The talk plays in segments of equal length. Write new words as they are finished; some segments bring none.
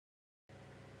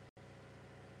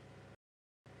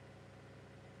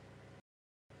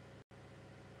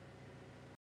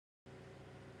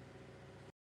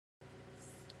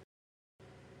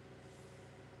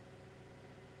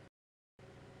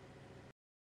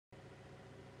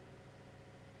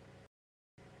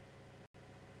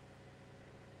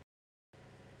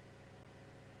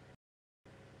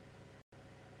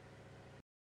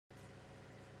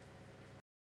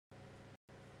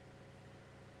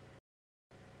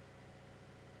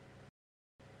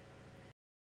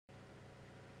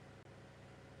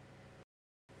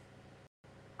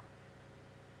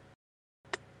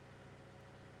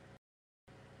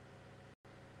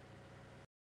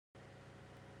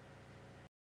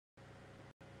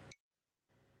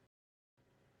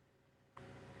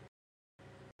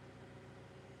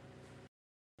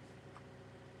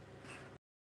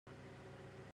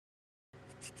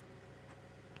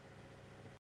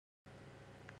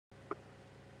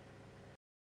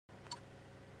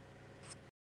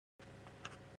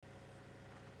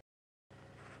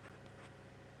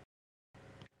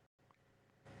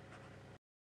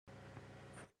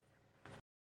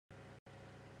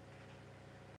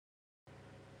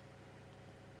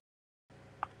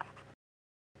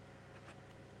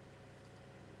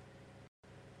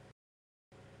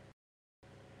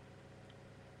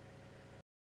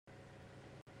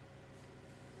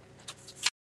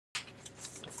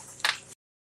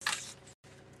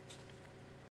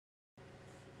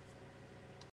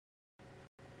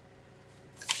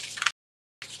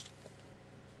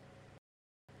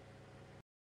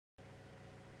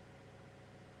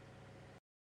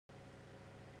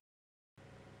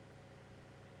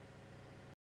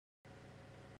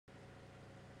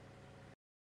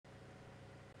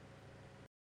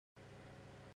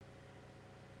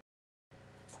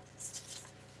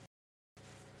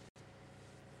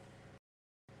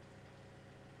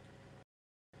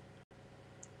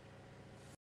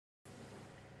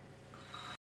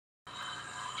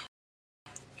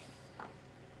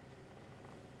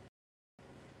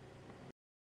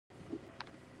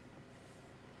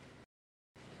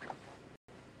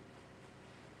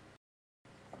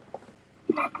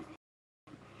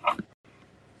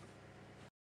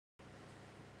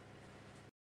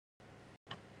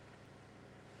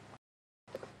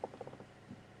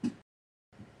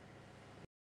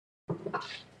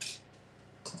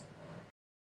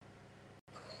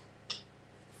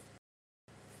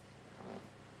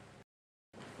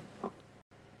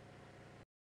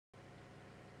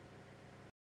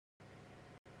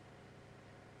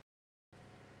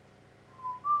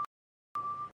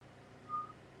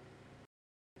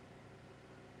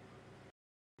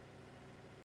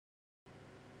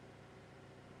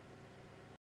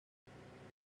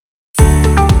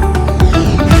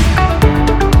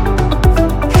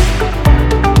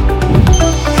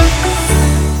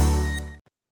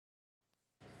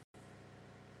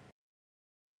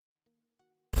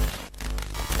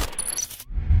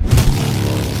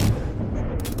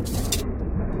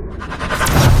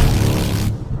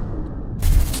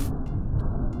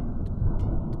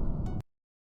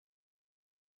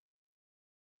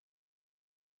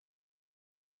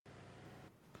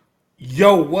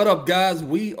Yo, what up, guys?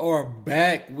 We are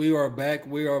back. We are back.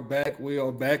 We are back. We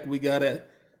are back. We got a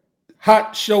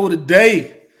hot show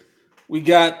today. We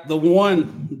got the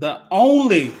one, the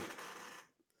only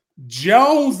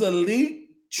Jones Elite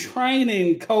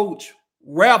Training Coach.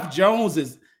 Ralph Jones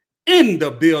is in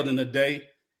the building today.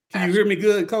 Can you hear me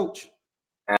good, Coach?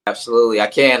 Absolutely. I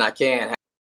can. How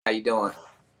you doing?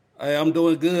 Hey, I'm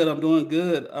doing good. I'm doing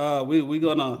good. We're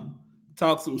gonna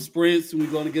talk some sprints, and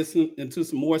we're gonna get into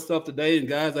some more stuff today. And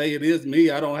guys, hey, it is me.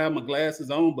 I don't have my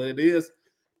glasses on, but it is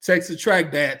Texas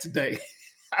Track Dad today.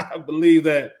 I believe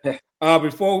that.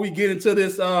 Before we get into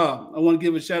this, I want to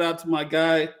give a shout out to my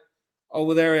guy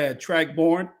over there at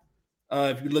Trackborn.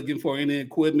 If you're looking for any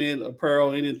equipment,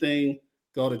 apparel, anything,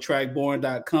 go to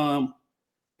trackborn.com.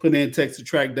 Put in Texas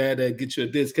Track Dad that get you a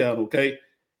discount, okay?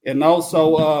 And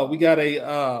also, we got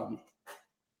a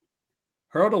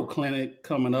hurdle clinic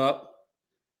coming up.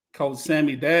 Coach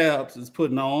Sammy Dabbs is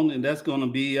putting on, and that's going to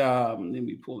be, let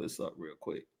me pull this up real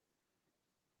quick.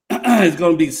 It's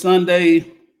going to be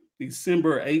Sunday,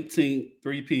 December 18th,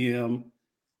 3 p.m.,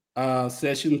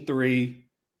 session 3.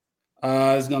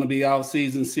 It's going to be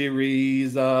off-season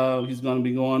series. He's going to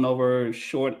be going over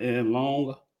short and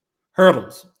long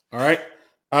hurdles, all right?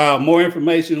 More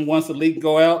information once the league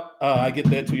go out, I get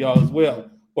that to y'all as well.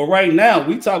 But right now,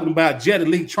 we talking about Jet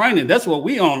Elite Training. That's what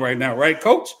we on right now, right,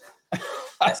 Coach?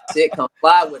 That's it. Come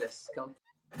fly with us.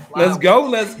 Let's go.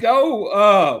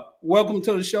 Welcome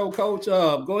to the show, Coach.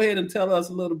 Go ahead and tell us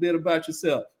a little bit about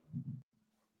yourself.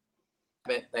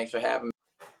 Thanks for having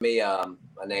me.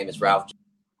 My name is Ralph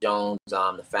Jones.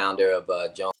 I'm the founder of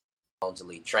Jones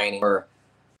Elite Training.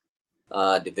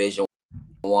 Division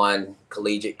I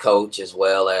collegiate coach, as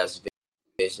well as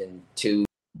Division II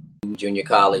junior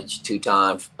college,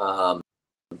 2-time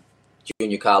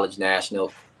junior college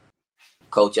national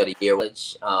coach of the year,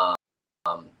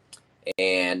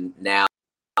 and now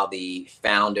the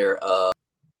founder of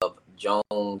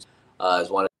Jones is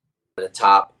one of the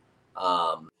top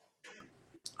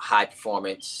high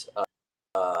performance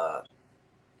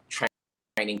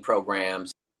training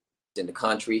programs in the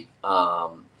country,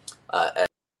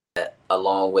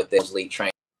 along with this elite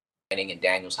training and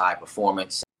Daniels High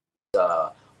Performance,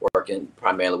 working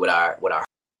primarily with our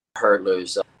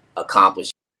hurdlers,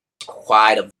 accomplished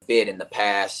quite a bit in the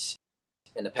past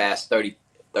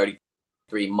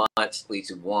 33 months. At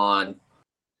least won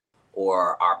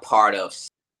or are part of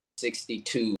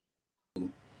 62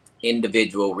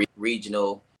 individual,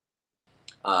 regional,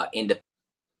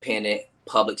 independent,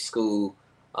 public school,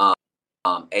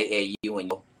 AAU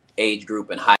and age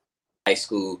group and high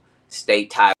school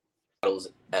state titles,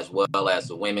 as well as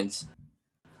the women's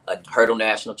hurdle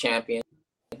national champion,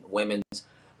 women's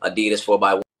Adidas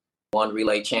 4x1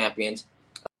 relay champions,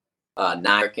 9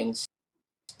 Americans,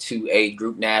 2 age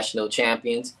group national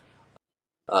champions,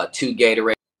 2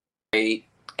 Gatorade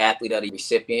Athlete of the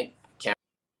recipient,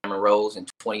 Cameron Rose in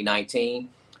 2019.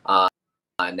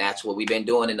 And that's what we've been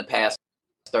doing in the past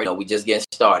 30. We just getting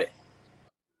started.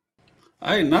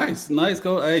 Hey, nice,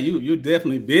 Coach. Hey, you're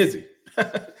definitely busy.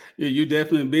 You're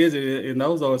definitely busy, and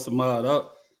those are some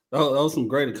those some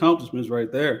great accomplishments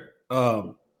right there.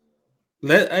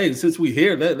 Since we're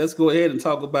here, let's go ahead and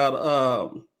talk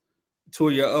about two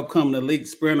of your upcoming elite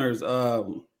sprinters.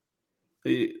 You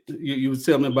were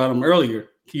telling me about them earlier.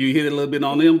 Can you hit a little bit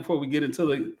on them before we get into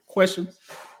the questions?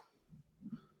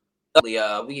 We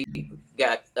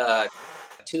got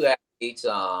 2 athletes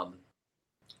I've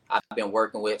been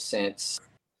working with since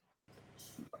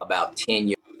about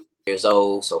 10 years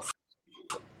old, so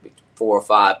 4 or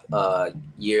 5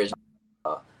 years,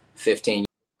 15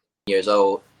 years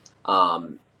old.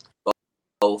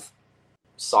 Both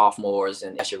sophomores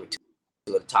and last year two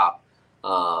of the top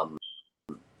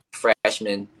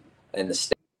freshmen in the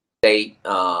state.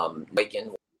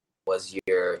 Waken was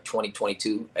your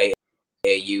 2022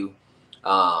 AAU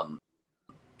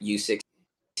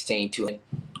U16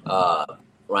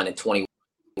 running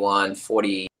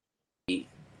 21:40.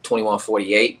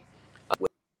 21:48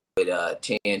 with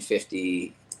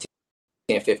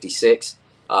 10:56.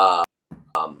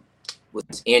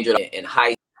 Was injured in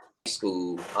high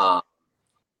school,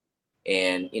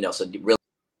 and so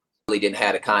really didn't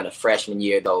have a kind of freshman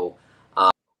year though.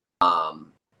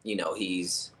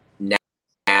 He's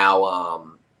now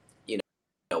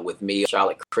with me,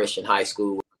 Charlotte Christian High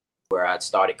School, where I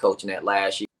started coaching at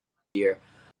last year.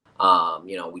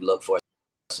 We look for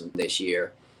some this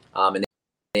year, and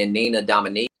then Nina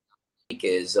Dominique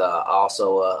is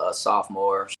also a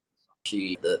sophomore.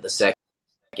 She the second,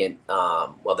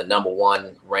 the number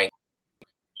one ranked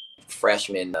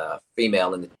freshman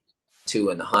female in the 2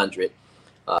 and 100.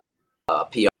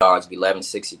 PRs of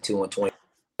 11:62 and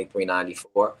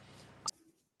 23:94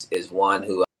 is one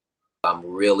who I'm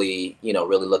really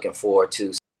looking forward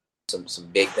to some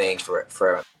big things for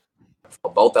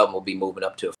both of them. Will be moving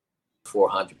up to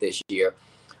 400 this year.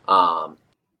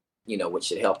 Which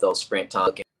should help those sprint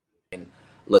time.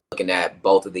 Looking at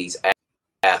both of these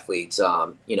athletes,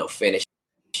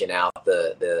 finishing out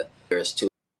the two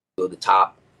of the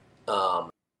top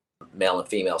male and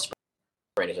female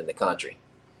sprinters in the country.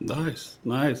 Nice.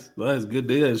 Good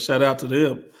deal. Shout out to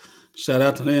them.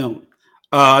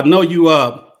 I know you.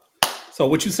 So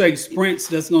what you say, sprints?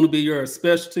 That's going to be your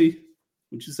specialty.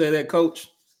 Would you say that, Coach?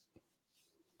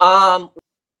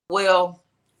 Well,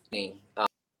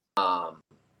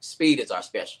 speed is our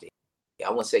specialty. I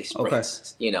wouldn't say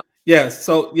sprints. Okay. Yeah.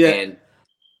 So yeah. And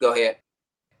go ahead.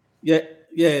 Yeah.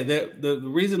 The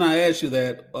reason I asked you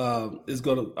that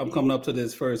I'm coming up to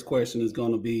this first question is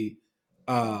going to be,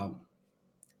 do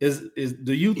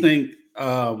you think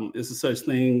is a such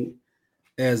thing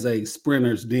as a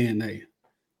sprinter's DNA?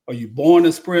 Are you born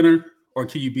a sprinter, or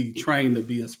can you be trained to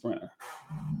be a sprinter?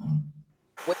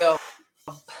 Well,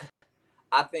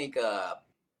 I think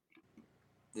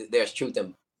there's truth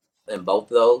in both of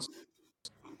those.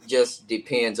 Just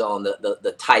depends on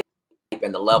the type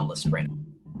and the level of sprinter.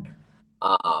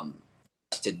 To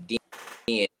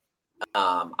DNA,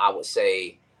 I would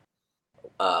say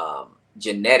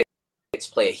genetics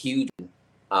play a huge,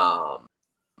 a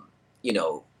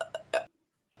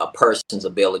person's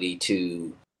ability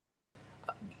to,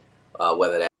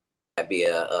 whether that be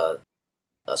a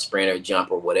sprinter,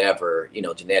 jumper, whatever,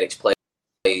 genetics plays.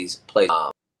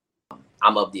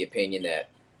 I'm of the opinion that,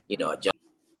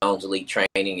 Jones Elite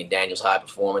Training and Daniels High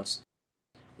Performance.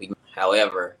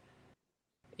 However,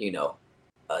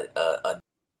 a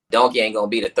donkey ain't gonna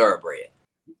be the thoroughbred.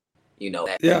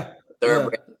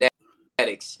 Thoroughbred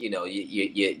genetics. You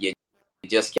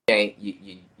just can't.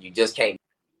 You just can't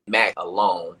match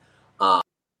alone.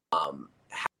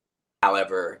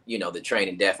 However, the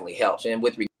training definitely helps. And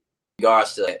with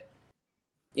regards to it,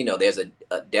 there's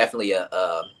definitely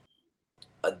a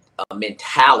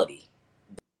mentality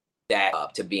that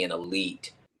to be an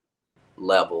elite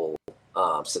level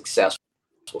successful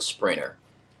sprinter,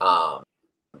 that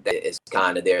is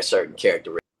kind of, there are certain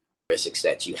characteristics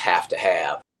that you have to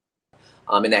have,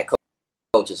 and that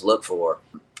coaches look for,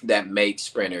 that make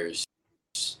sprinters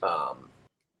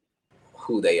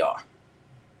who they are.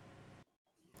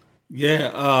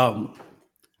 Yeah,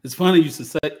 it's funny you should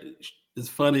say. It's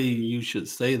funny you should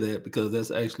say that, because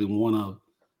that's actually one of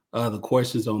the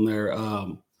questions on there.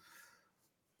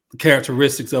 The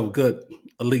characteristics of a good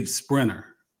elite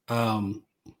sprinter. Well,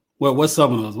 what's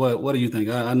some of those? What do you think?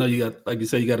 I know you got, like you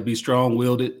said, you got to be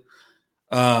strong-willed. It's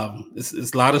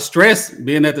a lot of stress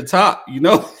being at the top. They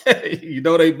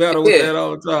battle with that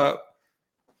all the time.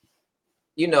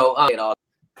 I get all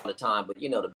the time, but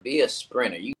to be a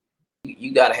sprinter, you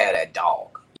got to have that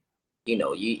dog.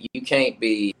 You can't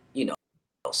be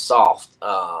soft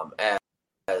as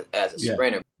a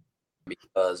sprinter,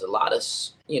 because a lot of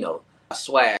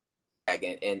swag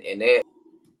and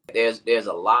there's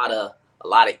a lot of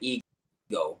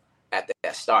ego at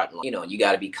that starting line. You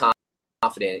got to be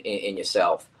confident in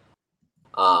yourself.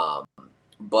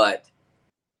 But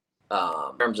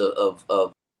in terms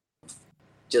of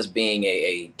just being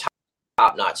a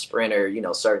top-notch sprinter,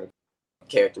 certain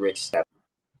characteristics have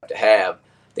to have.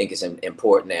 I think it's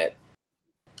important that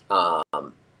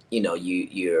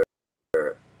you're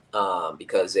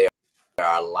because there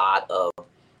are a lot of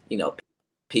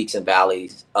peaks and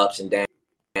valleys, ups and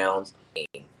downs.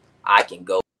 I can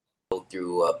go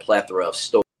through a plethora of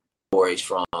stories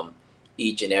from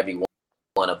each and every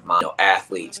one one of my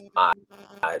athletes, my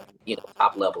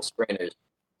top level sprinters,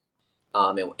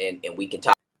 and we can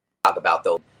talk about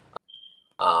those,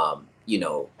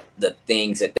 the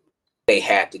things that they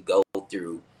had to go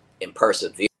through and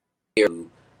persevere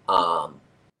to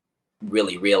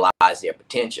really realize their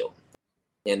potential.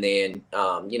 And then,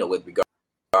 with regard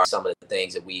to some of the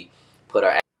things that we put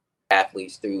our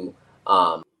athletes through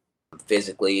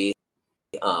physically,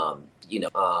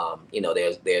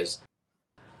 there's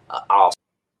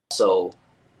also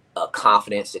a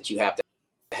confidence that you have to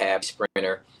have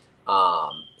sprinter,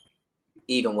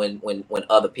 even when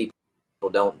other people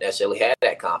don't necessarily have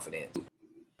that confidence.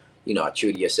 Are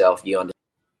true to yourself. You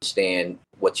understand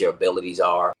what your abilities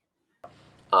are.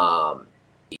 A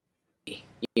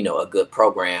good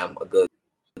program, a good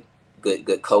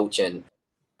coach, and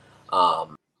a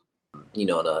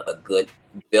good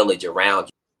village around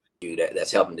you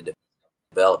that's helping to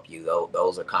develop you.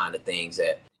 Those are kind of things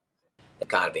that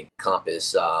kind of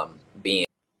encompass being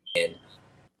an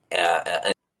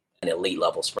elite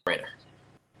level sprinter.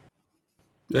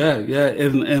 Yeah,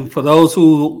 and for those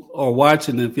who are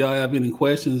watching, if y'all have any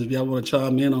questions, if y'all want to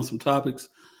chime in on some topics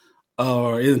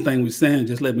or anything we're saying,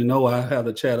 just let me know. I have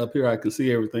the chat up here. I can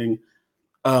see everything.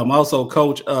 Also,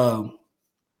 Coach,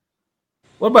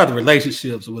 what about the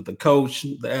relationships with the coach,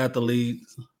 the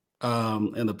athletes,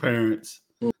 and the parents?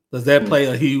 Does that play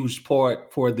a huge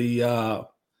part for the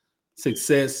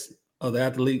success of the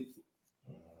athlete?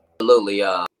 Absolutely.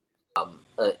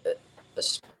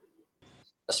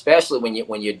 Especially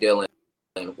when you're dealing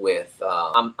with,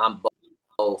 I'm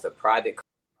both a private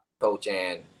coach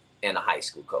and a high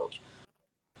school coach.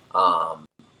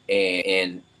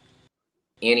 And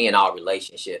any and all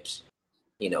relationships,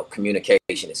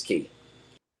 communication is key.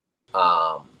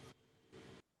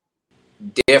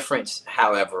 Difference,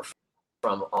 however,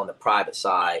 from on the private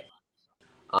side,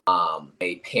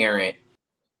 a parent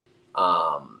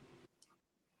kind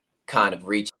of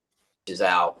reaches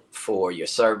out for your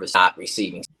service, not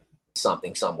receiving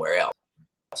something somewhere else.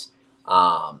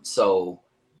 So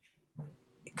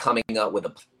coming up with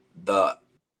the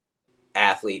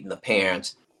athlete and the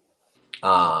parents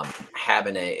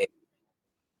having a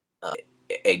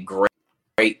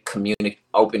great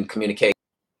open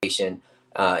communication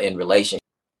in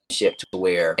relationship to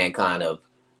where, and kind of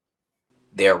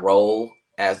their role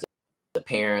as the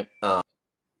parent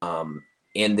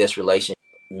in this relationship,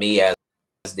 me as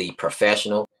the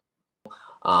professional,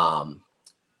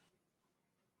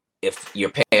 if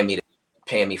you're paying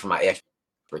me for my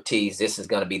expertise, this is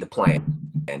going to be the plan,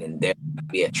 and there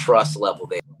be a trust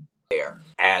level there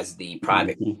as the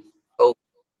private coach.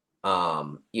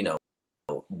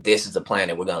 This is the plan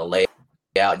that we're going to lay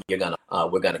out.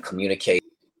 We're going to communicate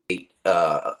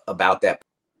about that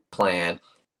plan,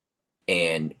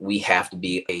 and we have to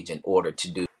be age in order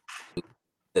to do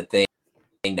the thing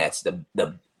that's the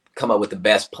come up with the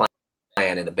best plan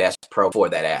and the best pro for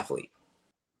that athlete.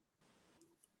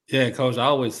 Yeah, Coach, I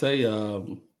always say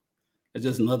it's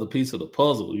just another piece of the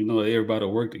puzzle. Everybody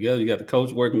work together. You got the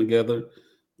coach working together,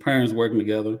 parents working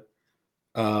together.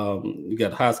 You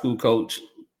got high school coach,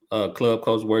 club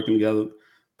coach working together,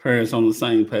 parents on the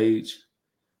same page.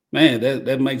 Man,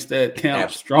 that makes that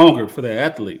camp stronger for the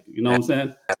athlete. You know what I'm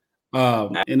saying?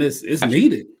 And it's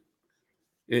needed.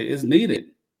 It's needed.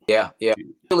 Yeah. It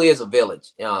really is a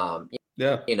village. Yeah.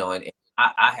 And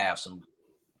I have some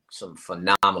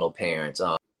phenomenal parents.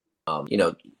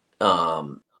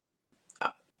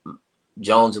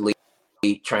 Jones Elite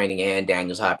Training and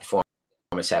Daniels High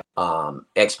Performance have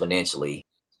exponentially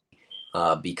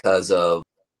because of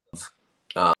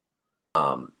the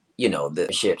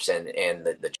ships and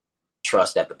the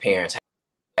trust that the parents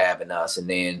have in us, and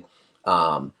then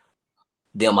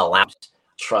them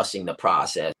trusting the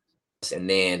process, and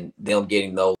then them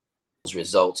getting those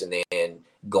results, and then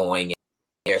going in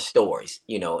their stories,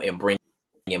 and bringing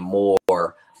more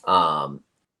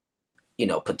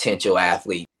potential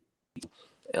athletes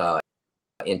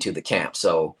into the camp.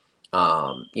 So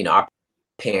our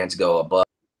parents go above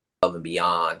and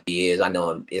beyond. I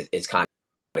know it's kind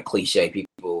of cliche.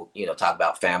 People talk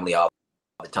about family all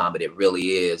the time, but it really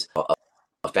is a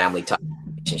family type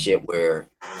relationship where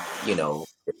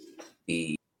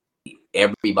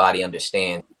everybody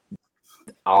understands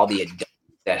all the adults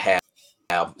that have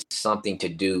something to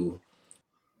do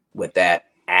with that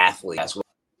athlete,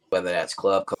 whether that's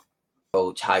club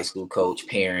coach, high school coach,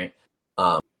 parent,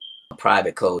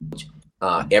 private coach.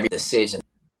 Every decision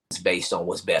is based on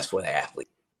what's best for the athlete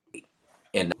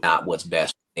and not what's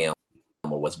best for them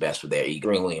or what's best for their ego.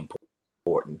 Extremely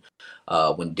important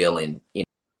when dealing,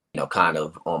 kind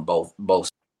of on both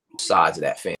sides of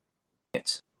that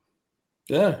fence.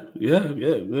 Yeah.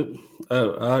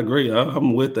 I agree.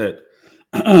 I'm with that.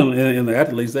 And the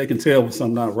athletes, they can tell when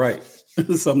something not right,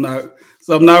 something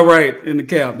not right in the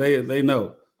camp. They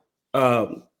know.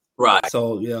 Um, Right.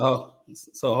 so yeah.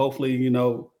 So hopefully,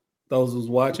 those who's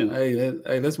watching, hey,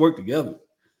 let's work together.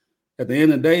 At the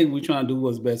end of the day, we trying to do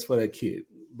what's best for that kid,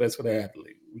 best for the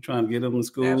athlete. We trying to get them in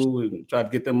school and try to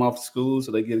get them off school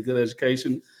so they get a good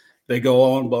education. They go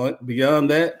on, but beyond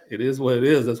that, it is what it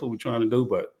is. That's what we're trying to do.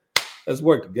 But let's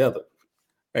work together.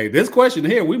 Hey, this question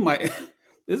here,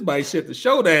 this might shut the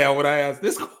show down when I ask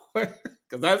this question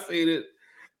because I seen it.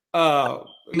 You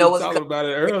We know was what's talking about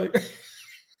it earlier.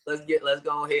 let's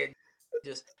go ahead and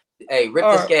just rip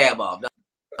All the right, scab off.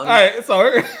 all right.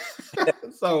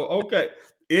 So okay,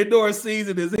 indoor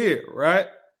season is here, right?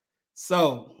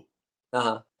 So,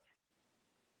 Uh-huh.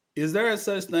 is there a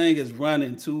such thing as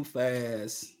running too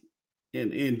fast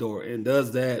in indoor, and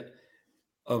does that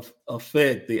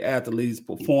affect the athlete's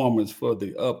performance for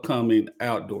the upcoming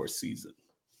outdoor season?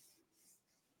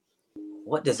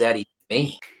 What does that even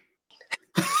mean?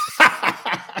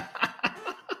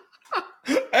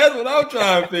 That's what I'm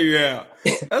trying to figure out.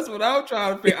 That's what I'm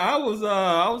trying to figure. I was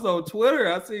on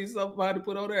Twitter. I see somebody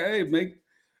put on there,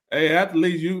 hey,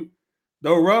 athletes, you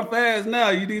don't run fast now.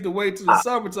 You need to wait till the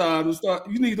summertime to start.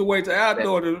 You need to wait till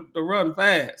outdoor to run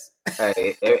fast.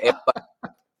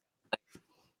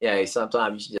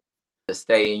 Sometimes you should just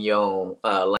stay in your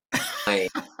own lane.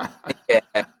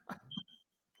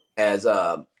 As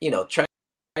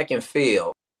track and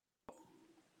field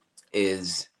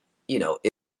is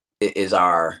is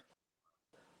our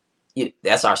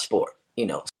that's our sport,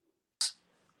 and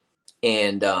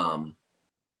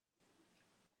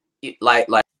like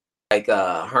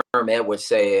Herm Edwards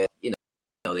said, the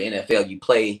NFL, you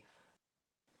play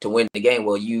to win the game.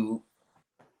 Well, you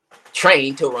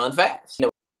train to run fast,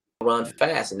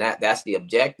 and that's the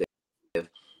objective.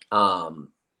 I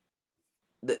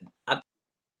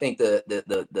think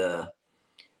the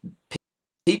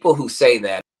people who say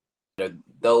that are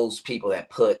those people that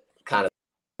put kind of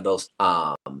those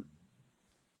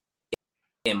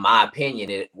in my opinion,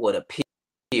 it would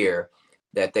appear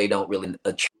that they don't really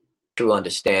a true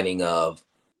understanding of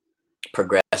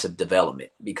progressive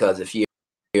development, because if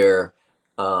you're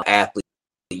athlete,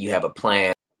 you have a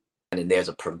plan and there's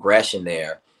a progression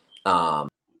there, and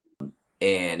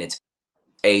it's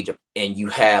age, and you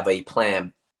have a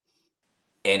plan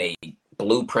and a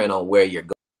blueprint on where you're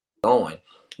going,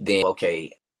 then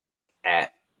okay,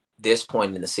 at this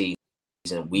point in the season,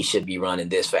 we should be running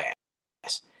this fast.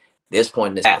 This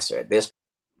point is faster. At this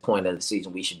point of the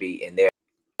season, we should be, and there's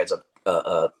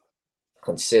a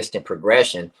consistent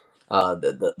progression,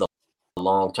 the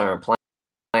long-term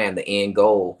plan, the end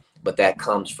goal, but that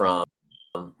comes from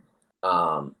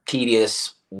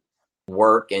tedious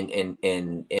work and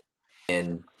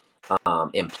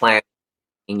planning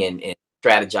and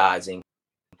strategizing,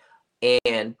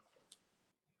 and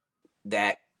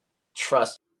that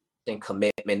trust and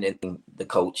commitment in the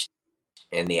coach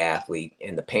and the athlete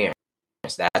and the parents.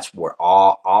 That's where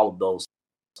all of those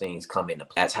things come into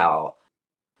play. That's how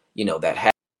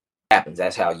that happens.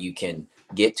 That's how you can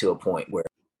get to a point where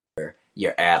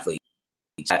your athletes,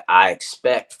 I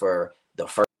expect for the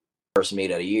first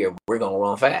meet of the year, we're going to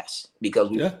run fast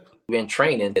because we've been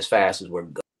training as fast as we're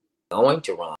going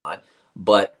to run.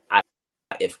 But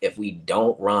if we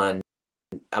don't run,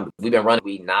 we've been running,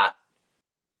 we not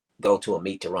go to a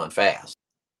meet to run fast,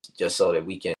 just so that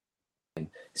we can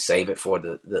save it for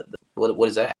the what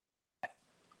is that?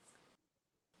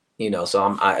 So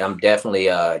I'm definitely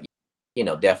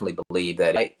definitely believe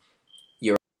that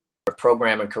you're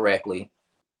programming correctly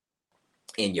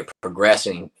and you're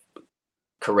progressing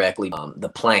correctly, the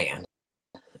plan,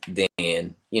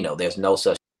 then there's no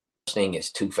such thing as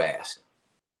too fast.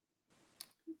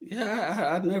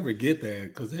 Yeah, I never get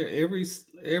that because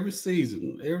every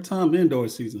season, every time indoor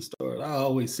season starts, I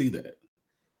always see that.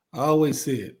 I always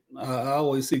see it. I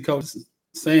always see coaches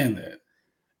saying that,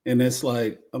 and it's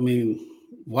like, I mean,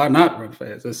 why not run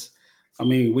fast?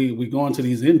 We going to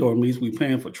these indoor meets. We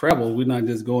paying for travel. We're not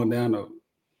just going down there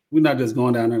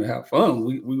to have fun.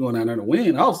 We going down there to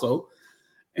win also.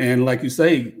 And like you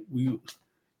say, you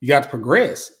got to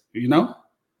progress.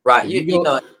 Right.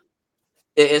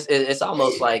 It's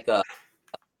almost like that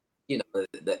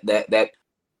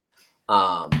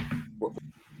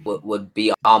would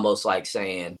be almost like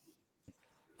saying,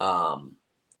 but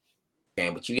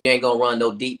you ain't gonna run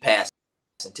no deep passes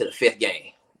into the fifth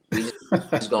game. We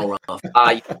just gonna run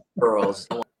 5 girls.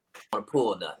 Don't want to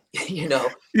pull nothing.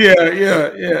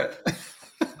 Yeah.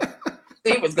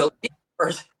 Stevens go deep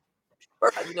first.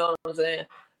 You know what I'm saying?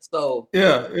 So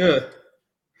yeah.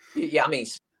 I mean,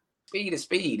 speed is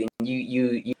speed, and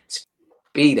you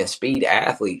speed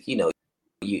athletes. You know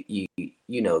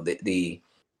the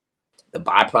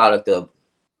byproduct of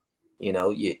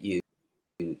you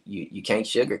can't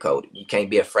sugarcoat it. You can't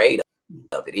be afraid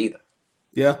of it either.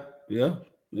 Yeah, yeah,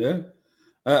 yeah.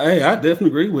 Hey, I definitely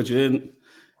agree with you,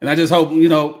 and I just hope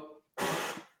the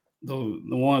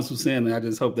ones who saying that, I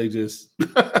just hope they just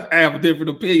have a different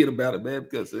opinion about it, man,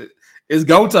 because it's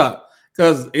go time.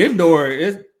 Because indoor,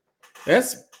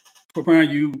 that's preparing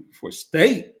you for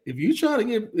state. If you try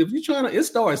to, it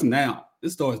starts now. It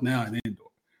starts now in indoor.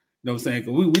 You know what I'm saying?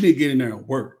 Because we need to get in there and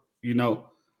work.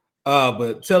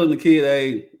 But telling the kid,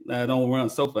 hey, I don't run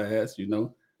so fast.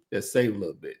 Just save a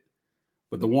little bit.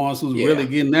 But the ones who's really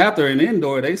getting after an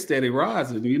indoor, they steady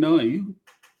rising. And you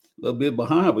a little bit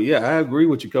behind. But yeah, I agree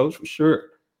with you, Coach, for sure.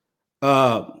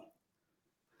 Let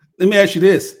me ask you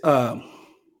this.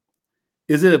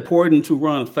 Is it important to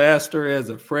run faster as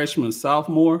a freshman,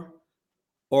 sophomore,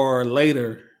 or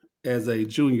later as a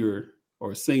junior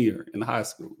or senior in high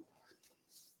school?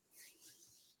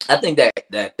 I think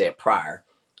that prior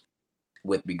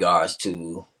with regards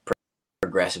to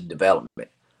progressive development,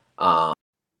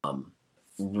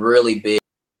 really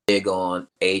big on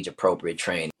age appropriate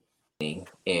training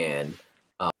and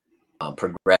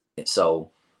progression. So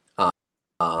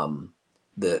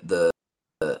the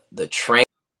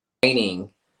training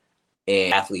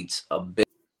and athletes'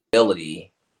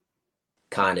 ability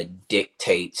kind of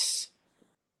dictates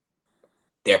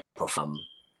their performance.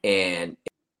 And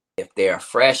if they're a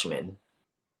freshman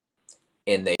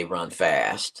and they run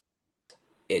fast,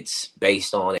 it's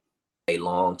based on a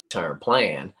long-term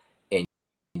plan, and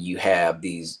you have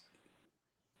these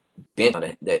bench on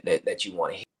it that you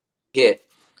want to hit.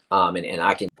 And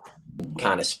I can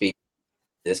kind of speak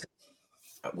this.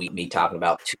 Me talking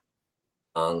about two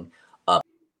young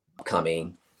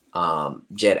upcoming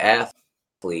jet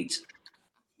athletes.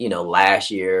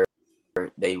 Last year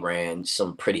they ran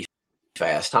some pretty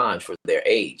fast times for their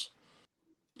age.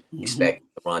 Expect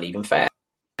to run even faster.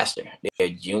 Their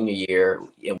junior year,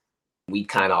 we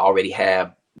kind of already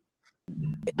have,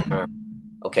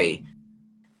 okay,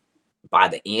 by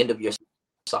the end of your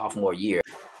sophomore year,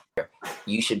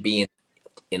 you should be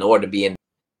in order to be in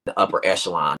the upper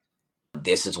echelon,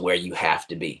 this is where you have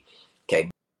to be.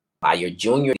 Okay. By your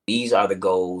junior, these are the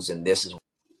goals, and this is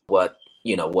what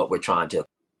we're trying to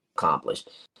accomplish.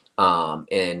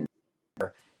 And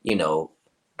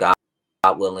God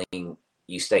willing,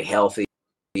 you stay healthy,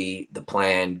 the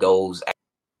plan goes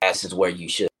as is where you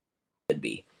should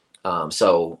be.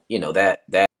 So that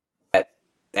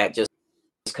just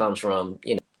comes from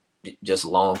just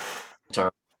long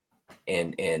term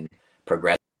and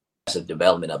progressive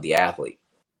development of the athlete.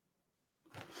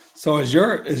 So is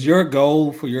your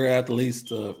goal for your athletes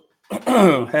to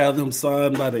have them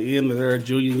signed by the end of their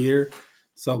junior year?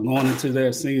 So going into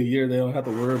their senior year, they don't have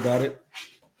to worry about it.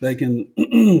 They can.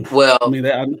 Well, I mean,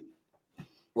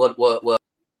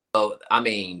 I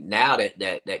mean, now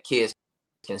that kids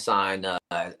can sign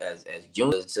as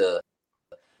juniors to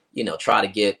try to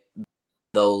get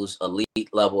those elite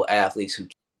level athletes who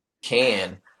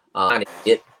can kind of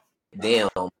get them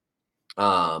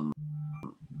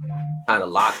kind of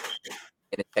locked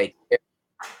and take care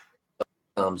of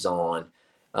comes on.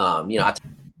 I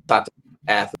talk to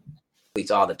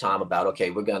athletes all the time about,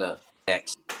 okay, we're gonna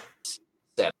X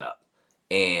set up,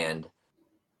 and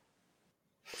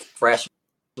freshman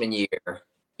year,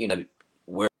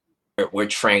 we're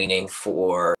training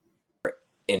for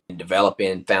and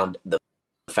developing the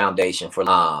foundation for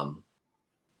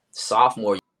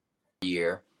sophomore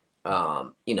year.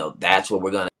 That's where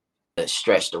we're going to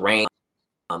stretch the range,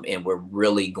 and we're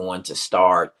really going to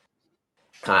start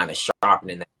kind of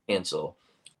sharpening that pencil.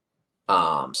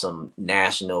 Some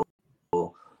national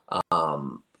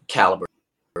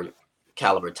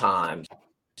caliber times.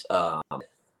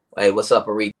 Hey, what's up,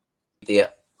 Aretha?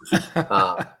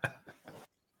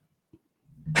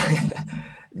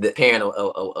 The parent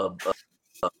of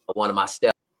one of my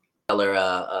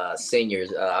stellar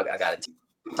seniors, I got to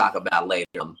talk about later.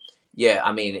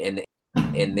 I mean,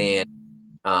 and then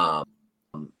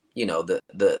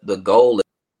the goal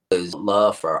is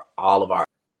love for all of our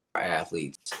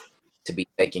athletes to be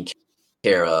taken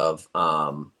care of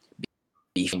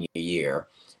senior year,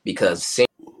 because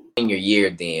senior year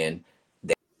then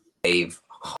they've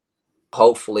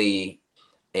hopefully,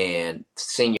 and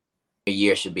senior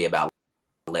year should be about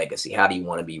legacy. How do you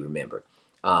want to be remembered?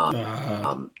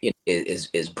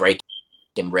 Is breaking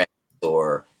records,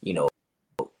 or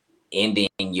ending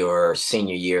your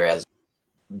senior year as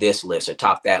this list or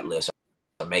top that list,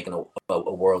 or making a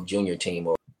world junior team,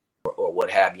 or what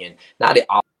have you. And not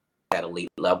elite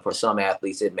level. For some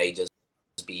athletes, it may just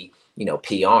be,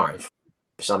 PR.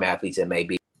 For some athletes, it may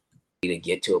be to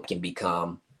get to it can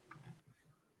become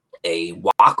a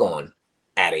walk-on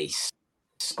at a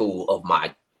school of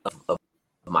my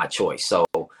choice. So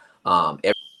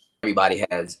everybody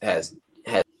has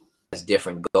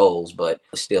different goals, but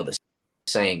it's still the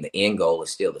same. The end goal is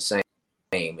still the same.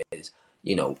 Is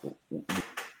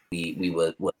we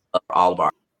would all of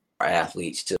our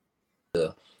athletes to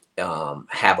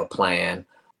have a plan,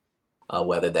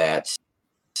 whether that's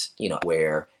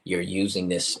where you're using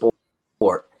this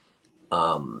sport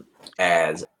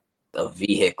as a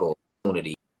vehicle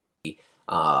opportunity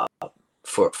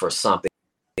for something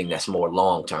that's more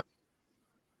long term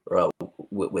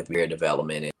with career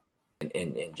development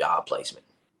and job placement.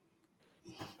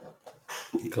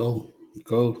 Cool,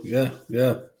 yeah.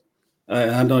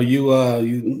 I know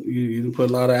you put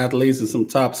a lot of athletes in some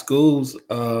top schools.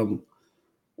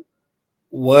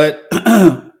 When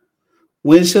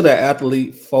should an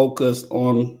athlete focus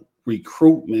on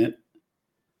recruitment?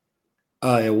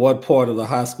 At what part of the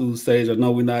high school stage? I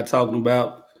know we're not talking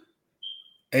about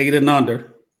 8 and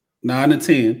under, 9 and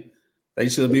 10. They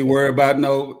shouldn't be worried about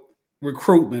no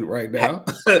recruitment right now.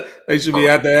 They should be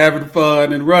out there having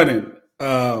fun and running.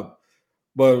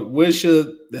 But when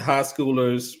should the high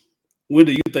schoolers, when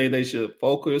do you think they should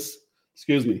focus,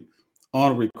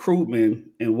 on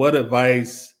recruitment, and what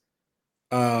advice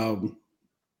can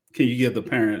you give the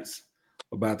parents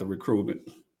about the recruitment?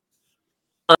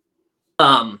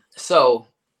 I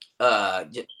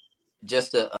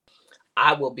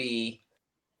will be,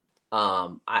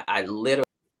 I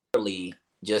literally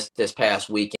just this past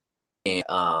weekend,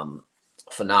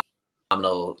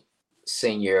 phenomenal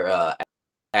senior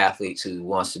athletes who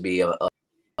wants to be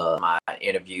my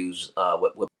interviews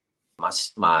with my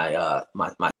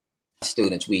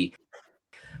students. We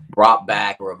brought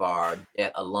back of our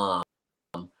alum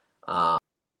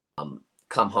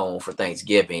come home for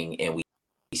Thanksgiving, and we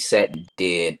sat and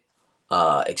did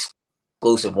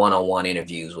exclusive one-on-one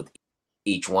interviews with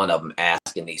each one of them,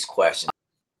 asking these questions,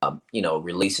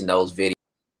 releasing those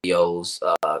videos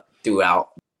throughout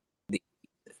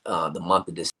the month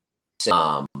of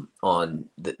December on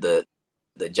the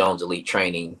Jones Elite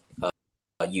Training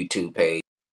YouTube page,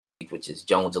 which is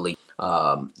Jones Elite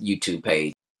YouTube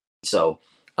page. So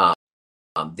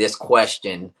this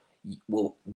question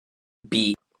will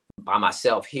be by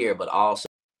myself here, but also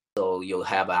you'll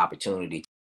have an opportunity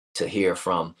to hear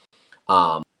from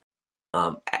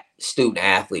student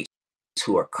athletes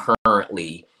who are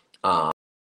currently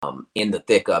in the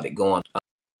thick of it, going.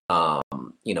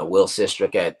 Will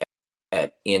Sistrick at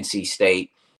NC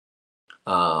State,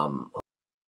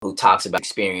 who talks about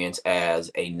experience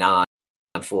as a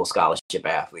non-full scholarship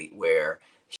athlete, where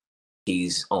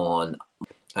he's on,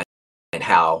 and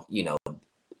how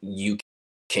you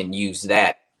can use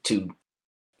that to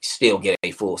still get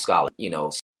a full scholarship.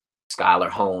 Skylar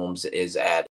Holmes is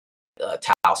at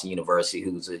Towson University,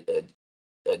 who's a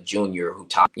junior who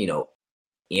taught,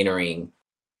 entering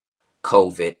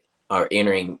COVID or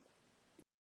entering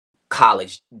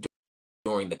college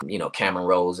during the, Cameron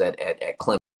Rose at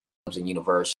Clemson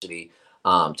University,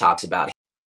 talks about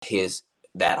him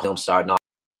starting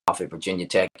off at Virginia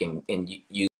Tech and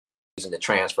using the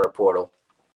transfer portal,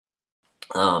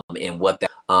 and what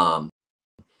that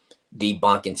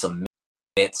debunking some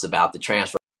myths about the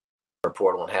transfer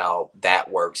portal and how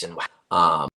that works, and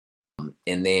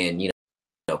then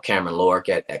Cameron Lork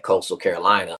at Coastal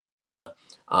Carolina,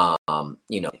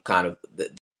 kind of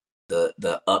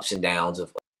the ups and downs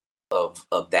of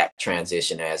that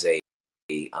transition as a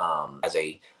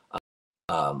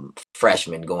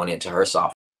freshman going into her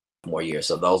sophomore year.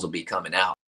 So those will be coming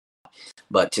out.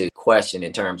 But to question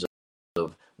in terms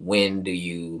of when do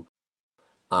you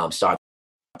start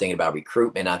thinking about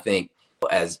recruitment, I think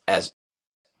as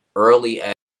early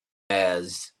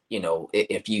as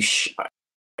if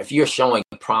you're showing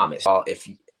promise, if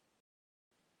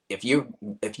you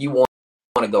want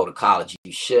to go to college,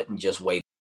 you shouldn't just wait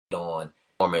on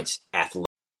performance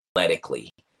athletically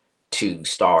to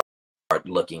start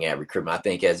looking at recruitment. I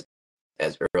think as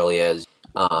early as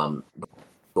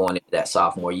going into that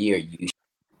sophomore year, you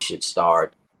should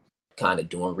start kind of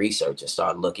doing research and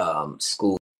start looking at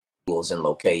schools and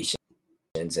locations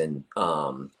and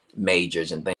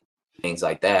majors and things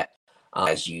like that,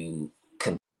 as you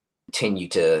continue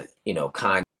to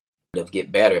kind of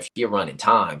get better. If you're running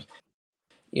times,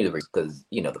 because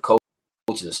the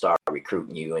coaches will start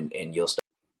recruiting you, and you'll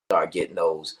start getting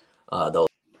those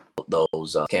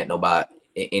can't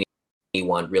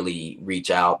anyone really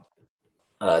reach out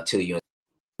to you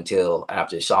until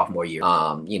after sophomore year.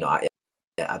 I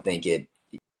think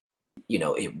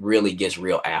it really gets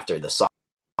real after the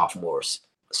sophomores.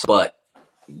 But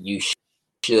you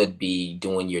should be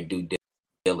doing your due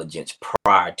diligence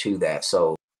prior to that.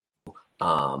 So,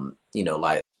 it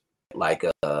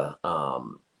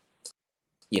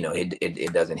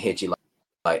doesn't hit you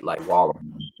like wall of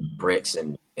bricks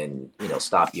and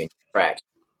stop you in your tracks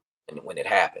when it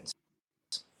happens.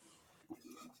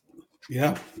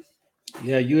 Yeah,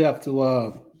 you have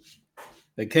to.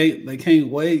 They can't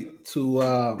wait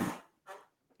to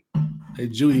their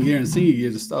junior year and senior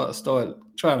year to start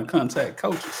trying to contact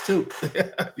coaches too.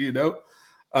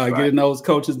 Right. Getting those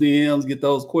coaches DMs, get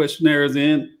those questionnaires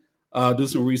in, do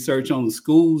some research on the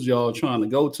schools y'all trying to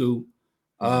go to.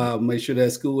 Make sure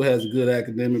that school has a good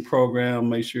academic program.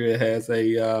 Make sure it has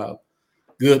a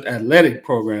good athletic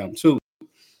program too.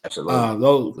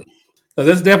 Absolutely.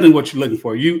 That's definitely what you're looking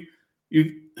for. You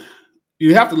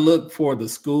have to look for the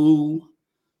school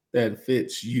that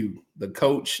fits you, the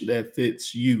coach that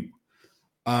fits you.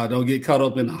 Don't get caught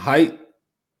up in the hype.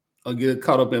 Or get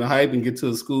caught up in the hype and get to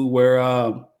a school where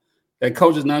that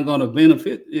coach is not going to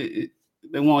benefit.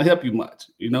 They won't help you much,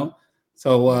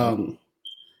 So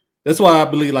that's why I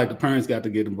believe like the parents got to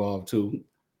get involved too.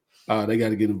 They got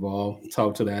to get involved,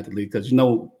 talk to the athlete because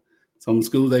some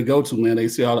schools they go to, man, they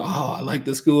see I like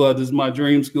this school, this is my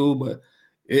dream school, but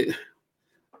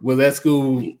with that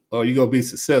school, are you gonna be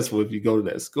successful if you go to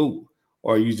that school,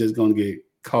 or are you just gonna get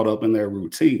caught up in their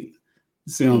routine?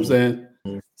 You see what I'm saying?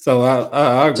 So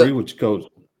I agree with you, Coach.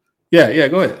 Yeah,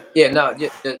 go ahead. Yeah, no,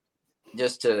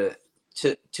 just to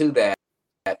that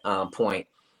point,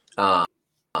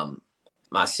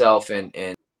 myself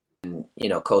and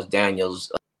Coach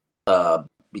Daniels,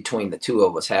 between the two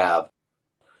of us have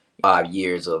 5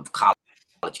 years of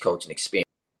college coaching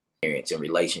experience and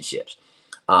relationships.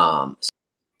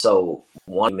 So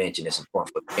one mention is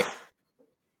important for parents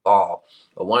all,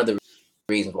 but one of the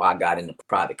reasons why I got into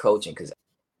private coaching, because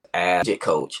as a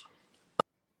coach,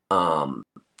 in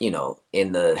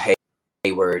the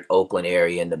Hayward, Oakland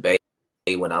area, in the Bay,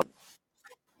 when I'm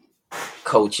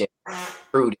coaching,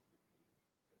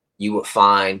 you would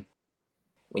find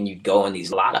when you go in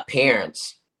these, a lot of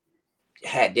parents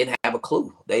didn't have a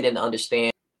clue. They didn't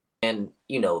understand,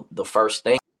 the first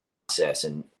thing process,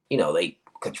 and they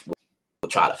could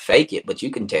try to fake it, but you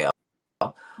can tell.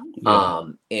 Yeah.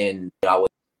 And I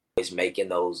was making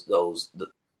the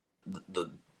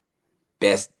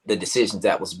decisions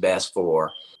that was best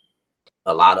for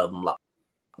a lot of them.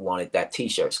 Wanted that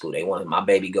T-shirt school. They wanted my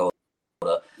baby go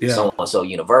to so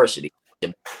university,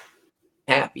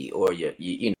 happy, or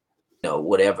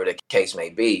whatever the case may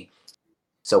be.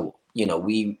 So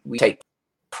we take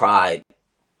pride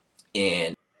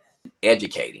in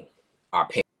educating our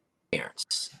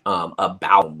parents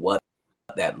about what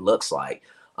that looks like,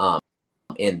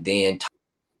 and then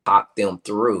talk them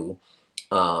through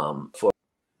for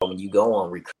when you go on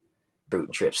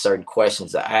recruiting trips, certain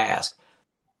questions to ask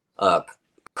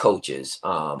coaches.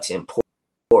 It's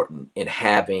important in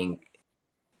having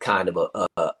kind of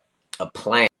a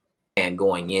plan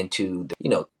going into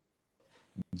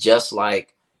just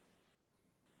like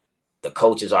the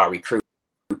coaches are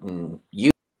recruiting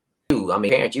you. I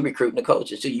mean, parents, you recruiting the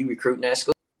coaches too. You recruiting that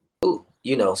school,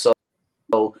 So,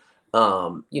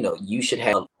 you should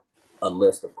have a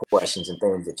list of questions and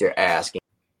things that you're asking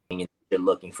and you're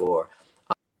looking for,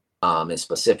 and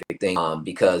specific things,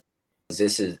 because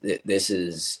this is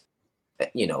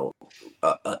extremely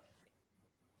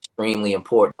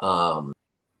important.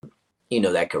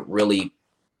 That could really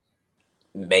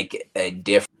make a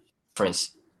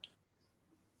difference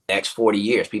next 40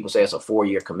 years. People say it's a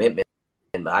 4-year commitment,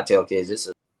 but I tell kids it's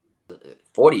a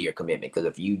 40-year commitment, because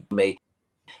if you may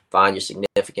find your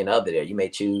significant other there, you may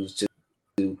choose to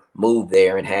move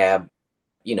there and have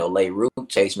lay root,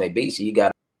 chase may be. So you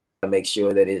got to make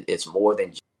sure that it's more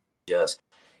than just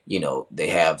they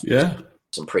have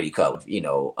some pretty color,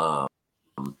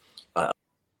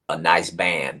 a nice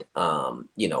band,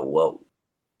 well,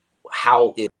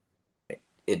 how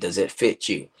does it fit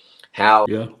you? How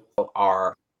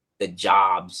are the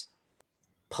jobs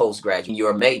post-graduate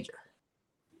your major?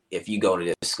 If you go to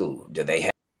this school, do they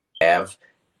have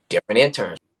different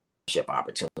internship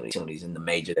opportunities in the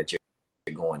major that you're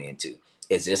going into?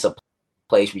 Is this a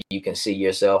place where you can see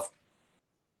yourself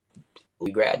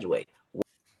graduate?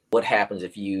 What happens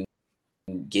if you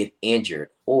get injured,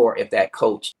 or if that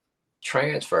coach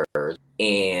transfers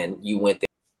and you went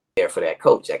there for that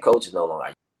coach? That coach is no longer.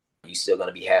 Are you still going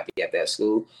to be happy at that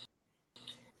school?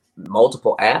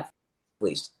 Multiple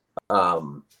athletes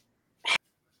have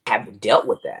dealt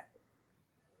with that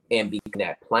and being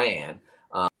that plan,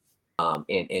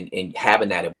 and having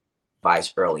that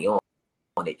advice early on.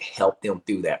 to help them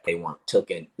through that. They weren't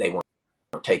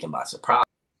taken by surprise,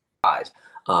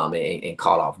 and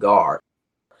caught off guard.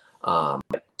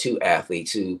 Two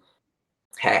athletes who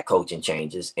had coaching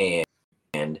changes and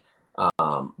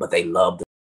but they loved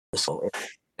the show.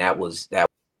 That was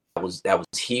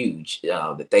huge,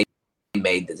 that they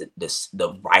made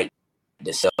the right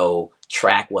decision. So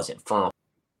track wasn't fun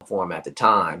for them at the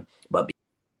time, but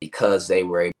because they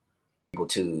were able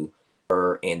to,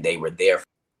 and they were there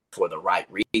for the right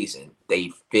reason,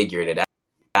 they figured it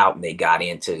out and they got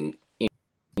into,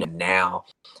 now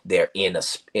they're in a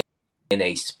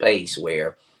space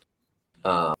where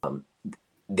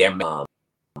they're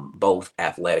both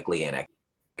athletically and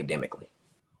academically.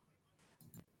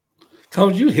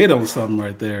 Coach, you hit on something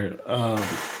right there.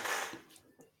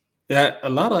 That a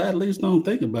lot of athletes don't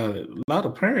think about it. A lot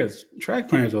of track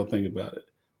parents don't think about it.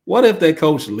 What if that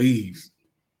coach leaves?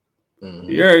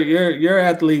 Mm-hmm. Your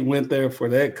athlete went there for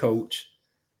that coach.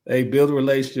 They build a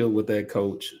relationship with that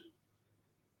coach.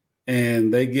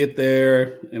 And they get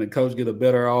there and the coach get a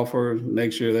better offer,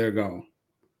 next year they're gone.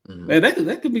 Mm-hmm. Man,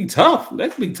 that could be tough.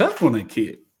 That could be tough on that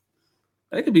kid.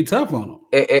 That could be tough on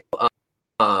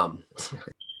them.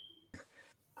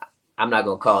 I'm not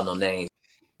gonna call no names,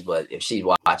 but if she's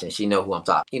watching, she know who I'm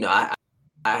talking. I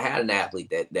had an athlete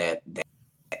that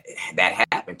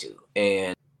happened to,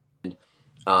 and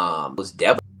was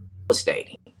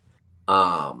devastating.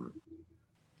 But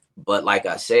like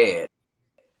I said,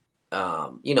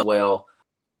 I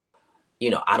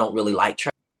don't really like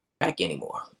track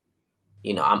anymore.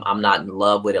 I'm not in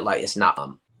love with it. Like, it's not.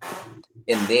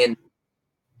 And then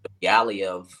the reality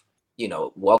of,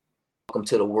 welcome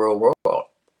to the world.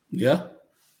 Yeah.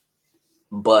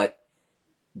 But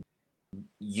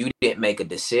you didn't make a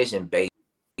decision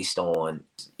based on,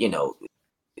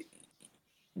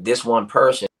 this one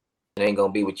person ain't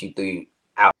gonna be with you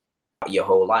throughout your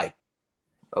whole life.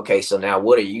 Okay, so now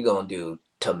what are you gonna do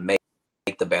to make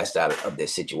the best out of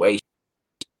this situation?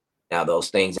 Now, those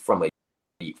things from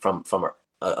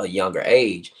a younger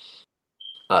age,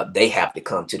 they have to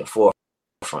come to the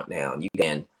forefront now. You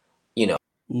can,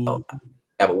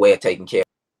 have a way of taking care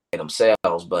of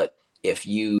themselves, but if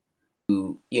you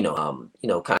kind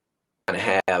of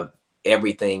have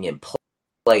everything in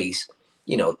place,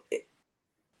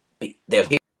 they're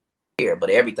here, but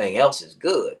everything else is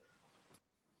good.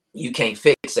 You can't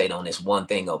fixate on this one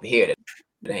thing over here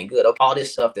that ain't good. All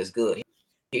this stuff that's good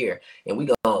here, and we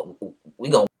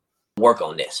gonna work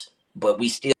on this, but we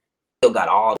still got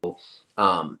all.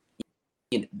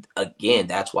 Again,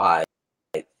 that's why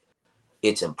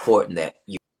it's important that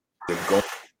you're going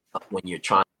when you're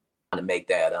trying to make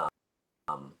that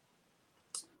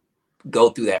go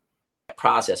through that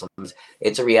process.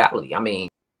 It's a reality. I mean,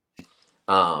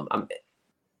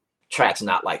 track's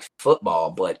not like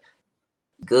football, but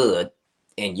good,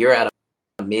 and you're at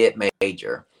a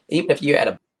mid-major, even if you're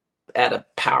at a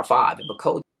Power 5, the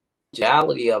coach,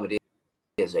 reality of it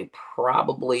is they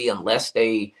probably, unless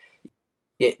there's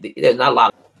not a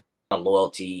lot of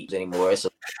loyalty anymore. It's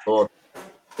a loyalty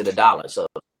to the dollar. So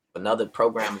if another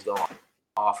program is going to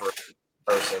offer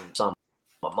a person some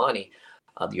money,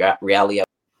 the reality of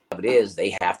it is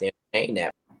they have to entertain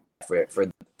that for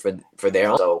their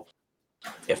own. So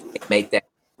if they make that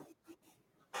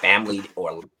family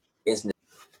or business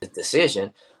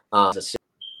decision, as a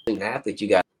student athlete, you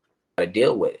got to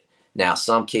deal with it. Now,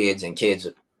 some kids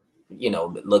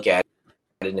look at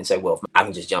it and say, well, I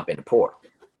can just jump in the portal.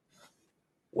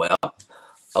 Well,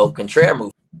 au contraire,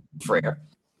 move frere.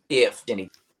 If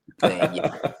anything,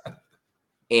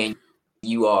 and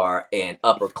you are an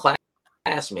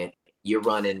upperclassman, you're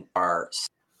running are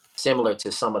similar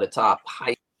to some of the top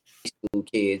high school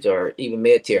kids or even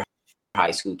mid-tier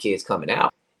high school kids coming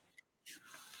out.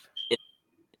 It's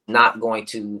not going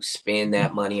to spend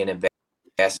that money and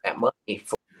invest that money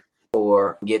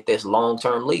for get this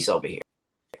long-term lease over here.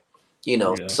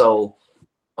 So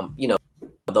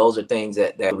those are things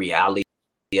that reality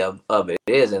of it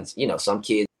is. And some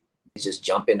kids just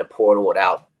jump in the portal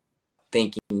without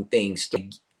thinking things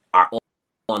are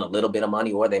on a little bit of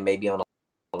money, or they may be on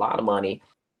a lot of money.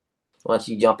 Once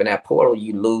you jump in that portal,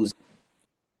 you lose.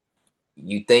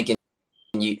 You thinking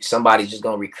somebody's just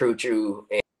gonna recruit you,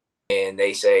 and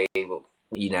they say, well,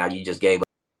 you just gave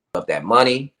up that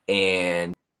money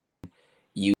and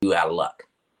you out of luck.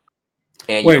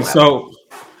 And wait, so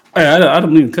I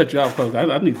don't mean to cut you off, folks.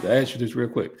 I need to ask you this real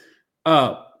quick.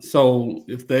 So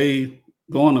if they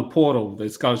go on the portal, their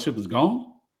scholarship is gone?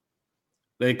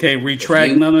 They can't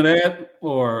retract none of that,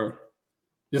 or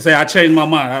just say, I changed my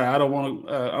mind. I don't want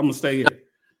to. I'm gonna stay here.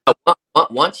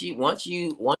 Once you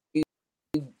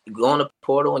go on the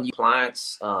portal and you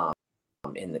clients,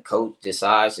 and the coach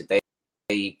decides that they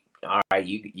all right,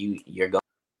 you're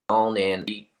going and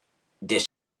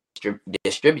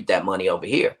distribute that money over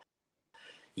here.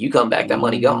 You come back, that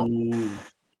money gone. You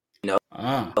know,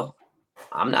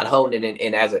 I'm not holding it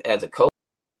in as a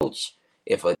coach.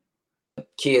 If a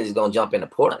kid is gonna jump in the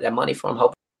portal, that money from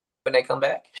hoping when they come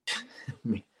back.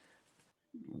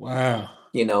 Wow.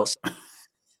 You know, so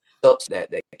that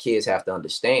kids have to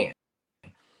understand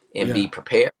and be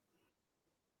prepared.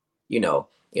 You know,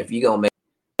 if you're gonna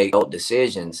make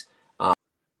decisions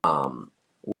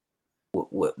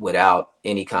without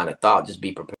any kind of thought, just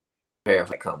be prepared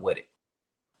if I come with it.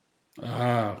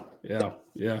 Yeah,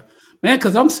 man.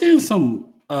 Because I'm seeing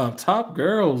some top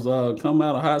girls come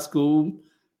out of high school,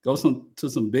 go to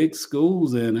some big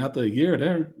schools, and after a year,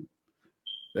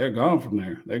 they're gone from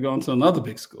there. They're going to another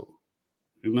big school.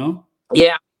 You know?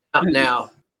 Yeah.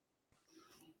 Now,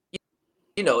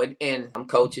 you know, and some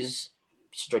coaches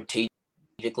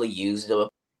strategically use the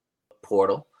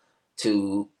portal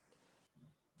to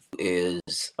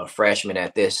is a freshman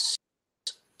at this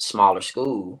smaller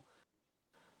school,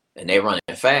 and they're running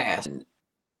fast, and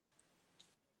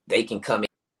they can come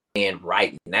in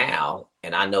right now,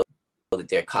 and I know that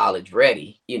they're college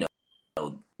ready. You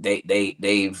know,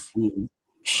 they've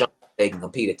shown they can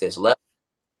compete at this level,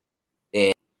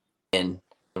 and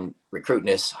recruiting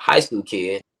this high school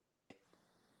kid,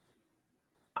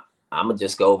 I'm gonna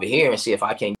just go over here and see if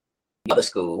I can get to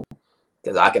school,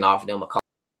 because I can offer them a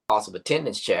cost of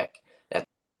attendance check that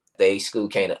they school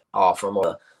can't offer them, or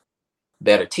a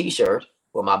better T-shirt,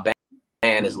 or my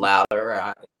band is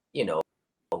louder, you know,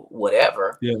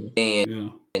 whatever.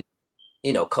 And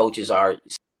you know, coaches are.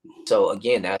 So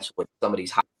again, that's what some of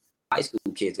these high school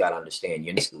kids got to understand.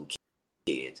 You're high school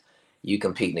kids, you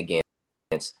competing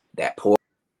against that portal,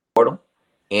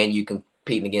 and you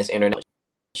competing against international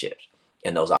championships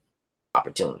and those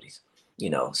opportunities. You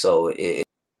know, so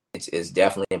it's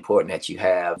definitely important that you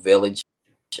have a village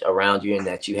around you, and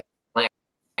that you have a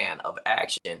plan of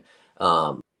action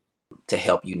to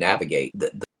help you navigate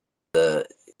the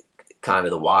kind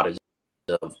of the waters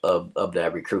of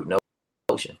that recruiting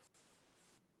ocean.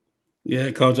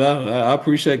 Yeah, Coach, I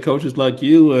appreciate coaches like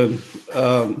you, and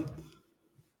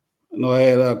you know, I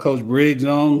had Coach Briggs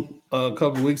on a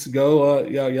couple of weeks ago.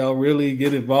 Y'all really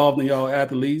get involved in y'all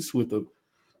athletes with the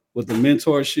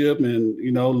mentorship, and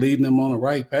you know, leading them on the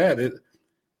right path.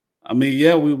 I mean,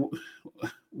 yeah,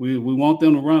 we want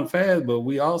them to run fast, but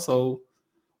we also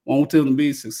want them to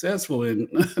be successful and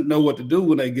know what to do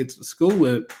when they get to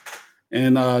school,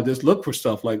 and just look for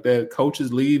stuff like that.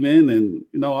 Coaches leaving, and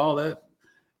you know, all that.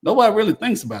 Nobody really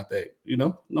thinks about that, you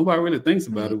know. Nobody really thinks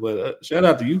about it. But shout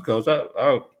out to you, Coach.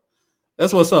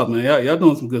 That's what's up, man. Y'all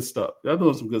doing some good stuff. Y'all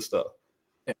doing some good stuff.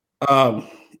 Let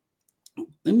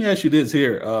me ask you this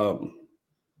here.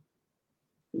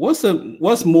 What's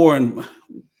more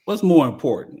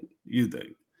important, you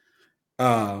think,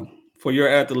 for your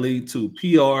athlete to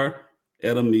PR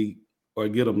at a meet or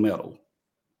get a medal?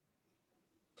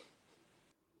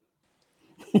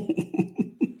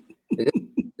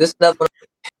 This stuff.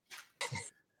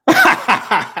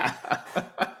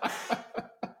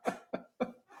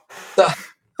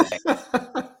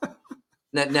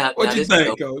 Now, what you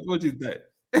think, Coach? What you think?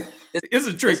 It's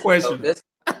a trick question.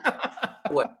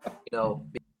 What, you know,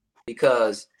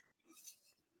 because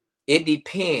it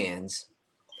depends.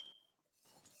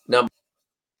 Number,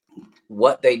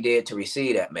 what they did to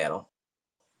receive that medal.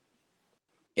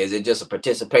 Is it just a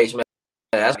participation medal?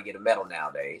 That's to get a medal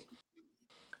nowadays.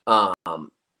 And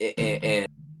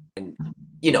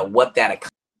you know what that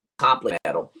accomplished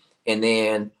medal, and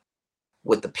then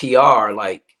with the PR,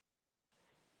 like,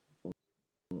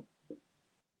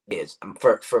 is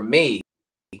for me,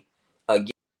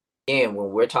 again,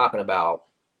 when we're talking about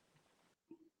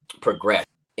progression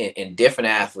in different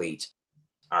athletes,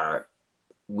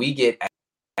 we get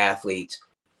athletes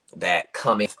that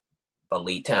come in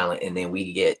elite talent, and then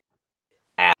we get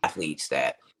athletes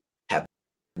that have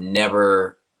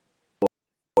never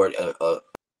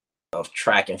of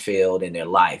track and field in their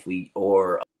life,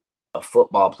 or a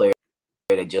football player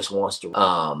that just wants to,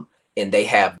 and they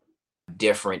have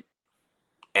different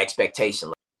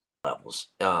expectation levels.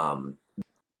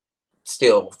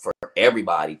 Still, for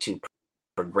everybody to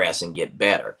progress and get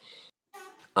better.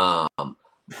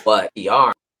 But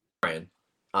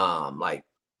like,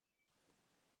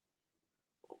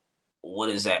 what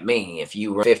does that mean? If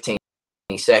you run 15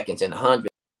 seconds in 100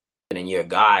 and you're a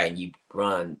guy and you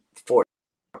run 14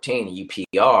 and you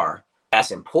PR,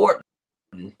 that's important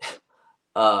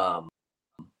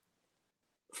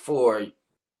for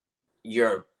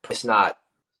your. It's not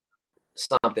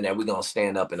something that we're gonna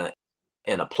stand up and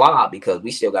applaud, because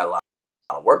we still got a lot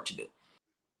of work to do.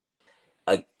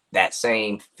 That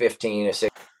same 15 or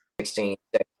 16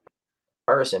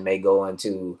 person may go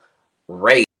into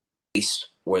race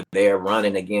where they're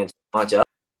running against a bunch of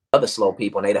other slow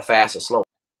people, and they the fastest slow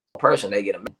person.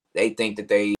 They think that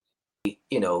they,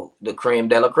 the creme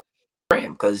de la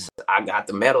creme, because I got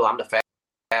the medal. I'm the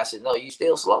fastest. No, you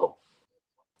still slow.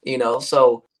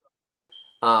 So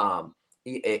I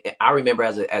remember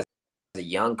as a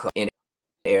young coach in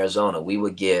Arizona,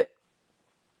 we'd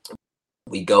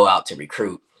go out to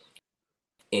recruit,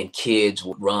 and kids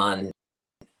would run,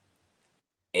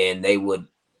 and they would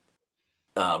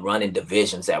run in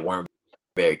divisions that weren't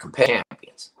very competitive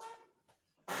champions,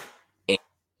 and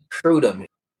recruit them,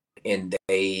 and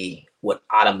they would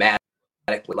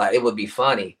automatically, like, it would be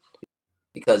funny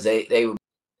because they would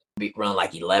run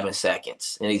like 11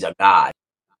 seconds, and these are guys,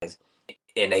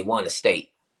 and they won the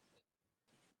state,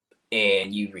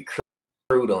 and you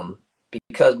recruit them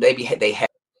because maybe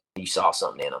you saw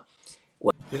something in them.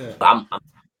 Well, yeah. I'm a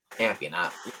champion.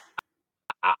 I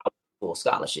full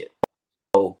scholarship.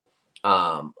 So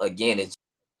again, it's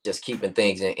just keeping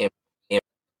things in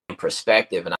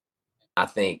perspective, and I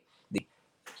think the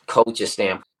coach's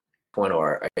standpoint,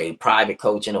 or a private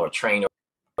coaching or trainer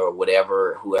or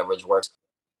whatever, whoever's works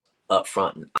up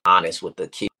front and honest with the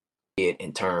kid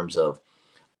in terms of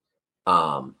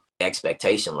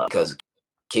expectation level, because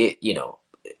kid,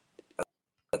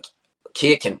 a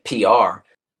kid can PR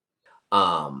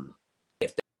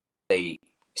if they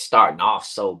starting off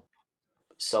so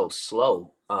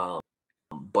slow,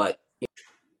 but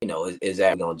is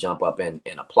that going to jump up and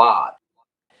applaud?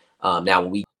 Now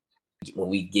when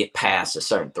we get past a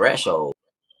certain threshold,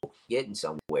 getting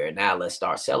somewhere, now let's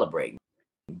start celebrating.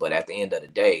 But at the end of the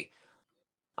day,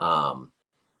 I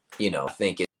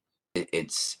think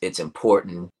it's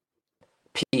important.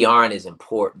 PRing is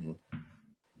important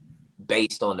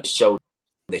based on the show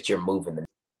that you're moving the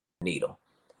needle.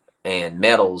 And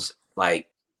medals, like,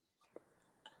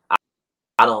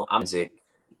 awards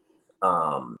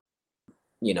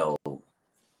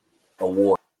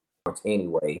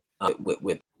anyway,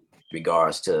 with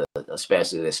regards to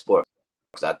especially this sport,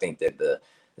 because I think that that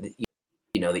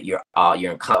you're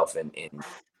in confidence and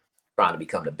trying to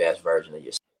become the best version of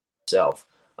yourself.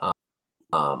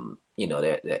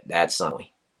 That's something.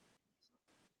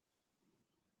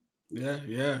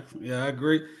 Yeah, I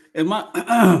agree. And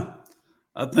I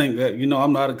think that,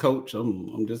 I'm not a coach.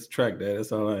 I'm just a track dad.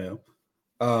 That's all I am.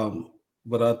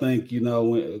 But I think,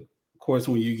 of course,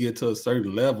 when you get to a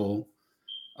certain level,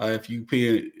 if you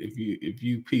PRing,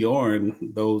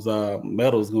 those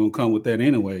medals gonna come with that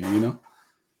anyway,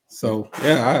 So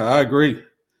yeah, I agree.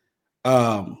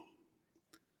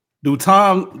 Do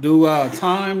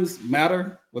times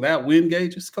matter without win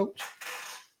gauges, Coach?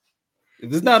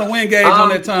 If it's not a win gauge on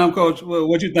that time, Coach,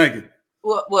 what you thinking?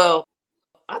 Well,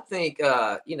 I think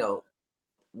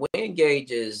win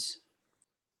gauges,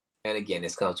 and again,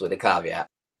 this comes with a caveat.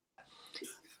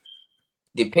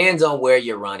 Depends on where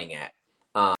you're running at.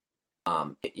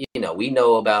 We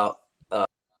know about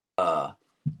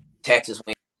Texas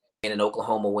win and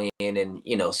Oklahoma win, and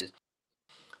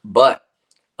but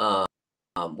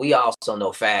we also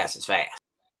know fast is fast,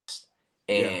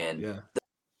 and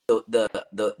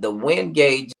the win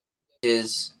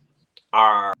gauges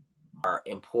are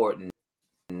important.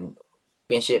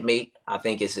 Championship meet, I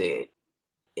think is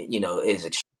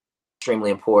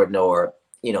extremely important, or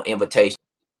invitations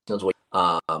with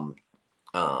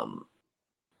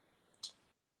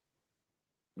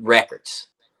records,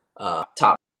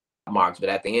 top marks. But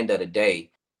at the end of the day,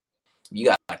 you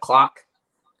got a clock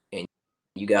and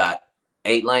you got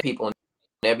 8 lane people in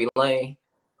every lane.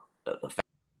 The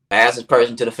fastest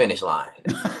person to the finish line.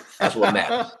 That's what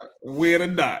matters. Win or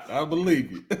not, I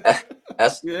believe you.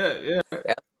 That's yeah.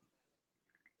 That's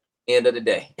the end of the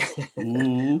day.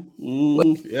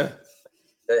 Yeah.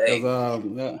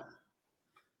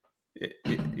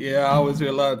 I always hear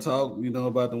a lot of talk,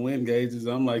 about the win gauges.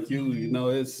 I'm like you,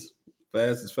 it's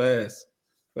fast is fast.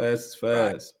 Fast is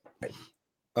fast. Right.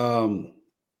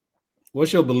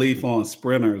 What's your belief on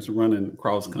sprinters running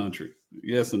cross country?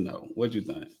 Yes or no? What do you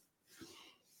think?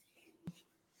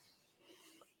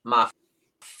 My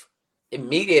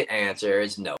immediate answer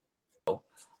is no.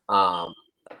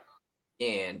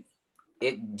 And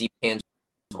it depends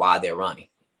why they're running.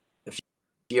 If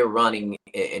you're running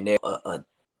and there's a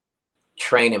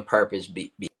training purpose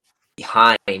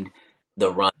behind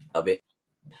the run of it,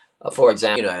 for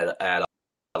example, at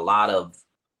a lot of,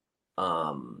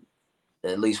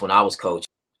 at least when I was coaching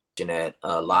at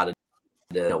a lot of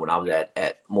when I was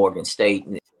at Morgan State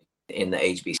in the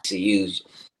HBCUs,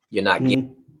 you're not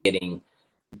getting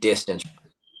distance.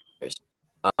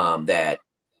 that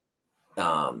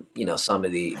some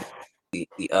of the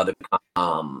other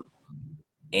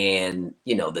and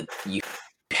you know the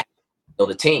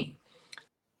team.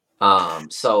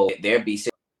 So there'd be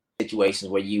situations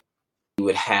where you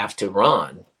would have to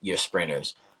run your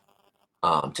sprinters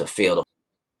to fill the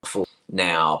full.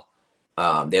 Now,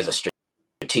 there's a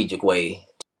strategic way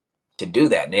to do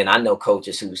that. And then I know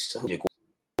coaches who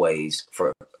ways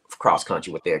for cross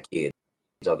country with their kids.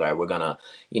 Okay, we're gonna,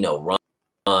 run,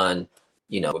 we're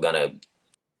gonna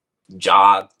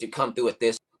jog to come through at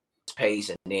this pace,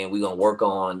 and then we're gonna work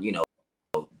on,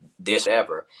 this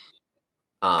ever.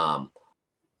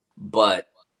 But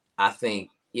I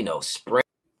think,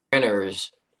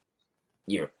 sprinters,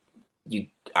 you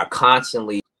are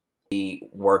constantly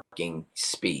working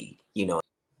speed,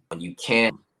 and you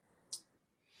can't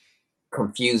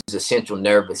confuse the central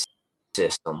nervous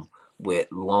system with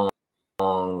long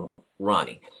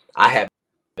running. I have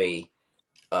a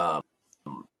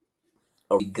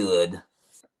good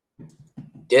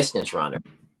distance runner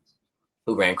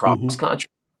who ran cross country,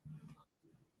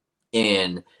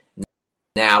 and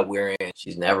now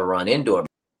she's never run indoor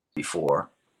before,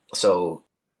 so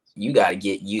you got to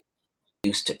get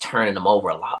used to turning them over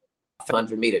a lot.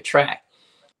 100-meter track,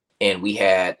 and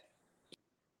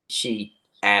she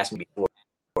asked me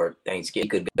before Thanksgiving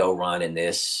could go run in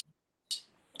this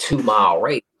 2-mile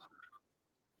race,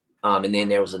 and then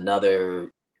there was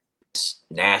another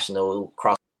national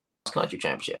cross country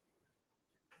championship.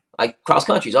 Like, cross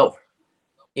country's over,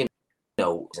 and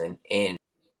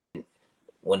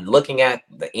when looking at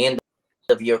the end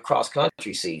of your cross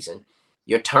country season,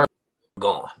 your term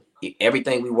gone.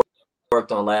 Everything we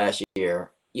worked on last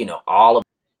year, all of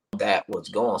that was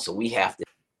gone. So we have to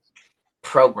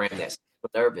program that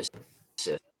nervous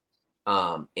system,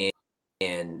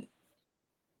 and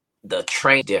the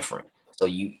train different. So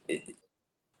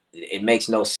it makes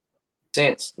no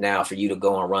sense now for you to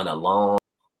go and run a long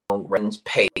range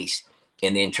pace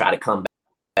and then try to come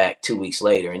back 2 weeks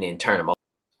later and then turn them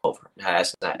over.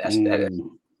 That's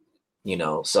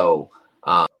so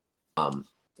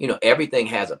everything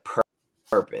has a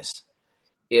purpose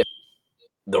if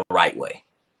the right way.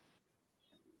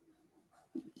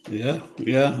 Yeah.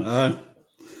 You're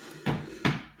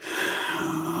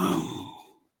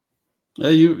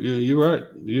right.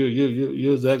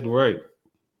 You're exactly right.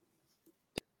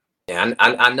 Yeah,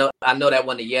 I know that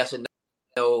wasn't a yes or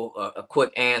no, a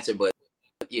quick answer, but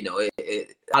a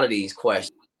lot of these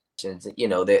questions,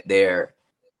 they're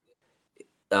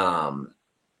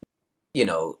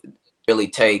really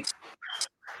takes.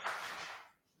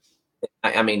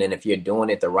 I mean, and if you're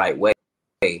doing it the right way,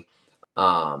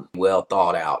 well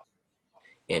thought out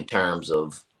in terms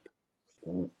of,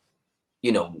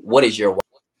 what is your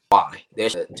why?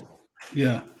 There's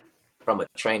from a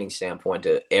training standpoint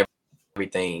to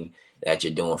everything that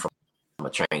you're doing from a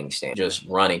training standpoint. Just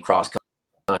running cross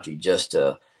country just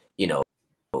to,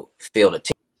 field a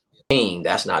team,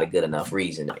 that's not a good enough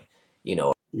reason, or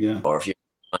if you're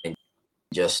running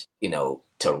just,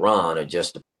 to run or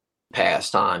just to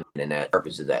pass time, and that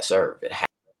purpose is that serve. It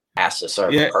has to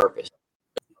serve a purpose.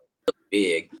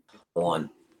 Big on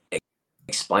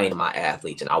explaining to my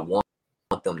athletes, and I want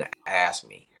them to ask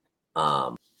me,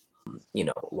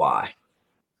 why.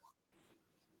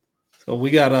 So we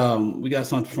got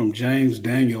something from James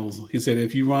Daniels. He said,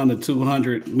 if you run a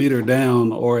 200-meter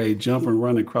down or a jump and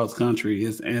run across country,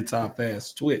 it's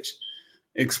anti-fast twitch.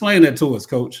 Explain that to us,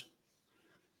 Coach.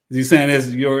 Is he saying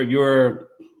is you're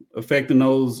affecting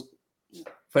those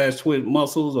fast twitch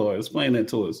muscles, or explain that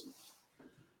to us?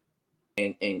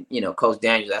 And Coach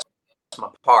Daniels, that's my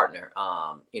partner.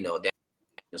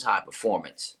 Daniels High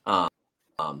Performance. Dr.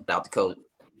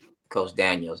 Coach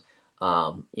Daniels,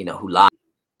 who lied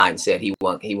and said he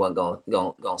wasn't going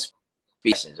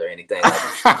speak or anything like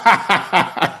that.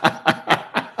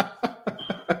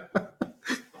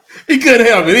 He couldn't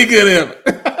help it.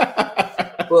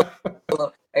 Well,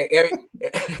 hey,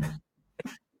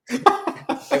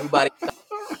 everybody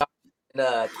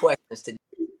questions to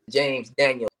James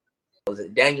Daniels.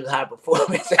 Daniels High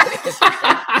Performance.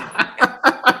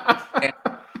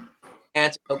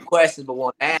 Answer no questions, but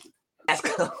want to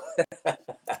ask them.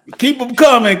 Keep them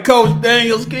coming, Coach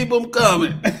Daniels. Keep them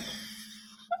coming.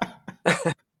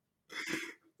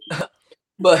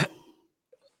 but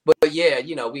yeah,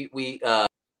 we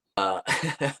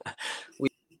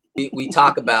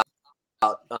talk about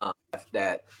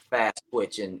that fast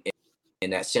twitch in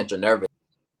that central nervous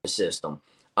system.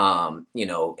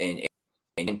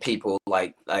 And people,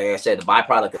 like I said, the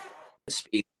byproduct of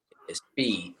speed is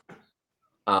speed.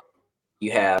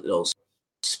 You have those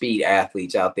speed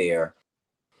athletes out there,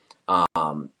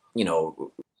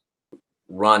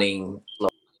 running slow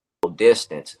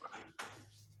distance,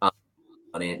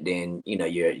 and then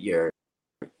you're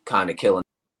kind of killing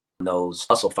those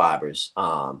muscle fibers.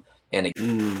 And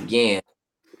again,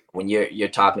 when you're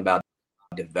talking about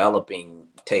developing,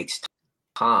 takes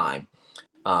time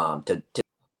to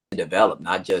develop,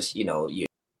 not just the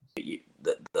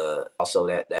also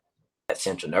that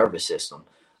central nervous system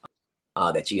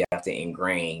that you have to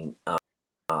ingrain,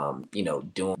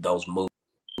 doing those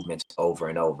movements over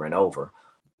and over and over,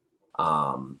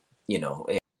 and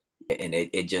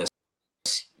it just,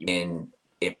 and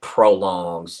it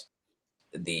prolongs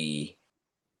the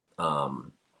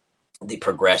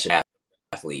progression of the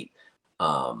athlete,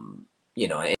 and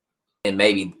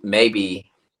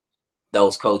maybe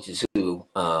those coaches who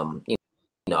are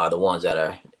the ones that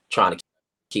are trying to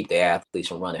keep the athletes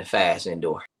from running fast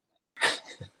indoor.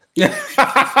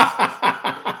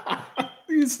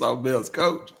 You saw Bill's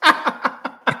coach.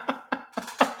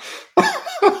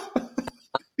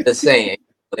 Just saying,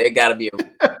 there got to be a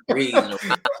reason.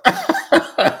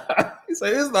 He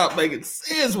said it's not making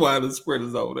sense why the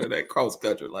sprinters over there that cross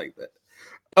country like that.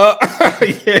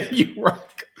 Yeah, you're right.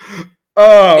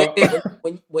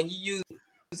 When you use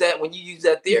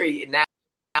that theory, now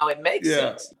it makes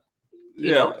sense.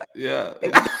 Yeah.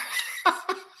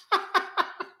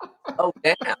 Oh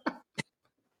damn.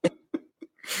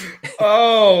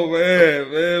 Oh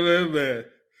man.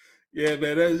 Yeah,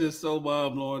 man, that's just so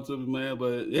mind blowing to me, man.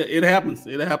 But it happens.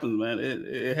 It happens, man.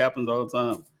 It happens all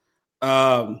the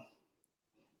time.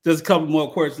 Just a couple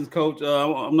more questions, Coach.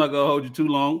 I'm not gonna hold you too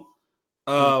long.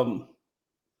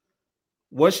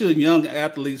 What should young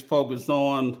athletes focus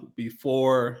on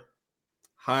before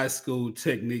high school,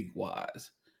 technique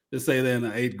wise? Let's say they're in the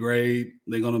 8th grade,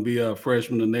 they're gonna be a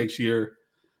freshman the next year.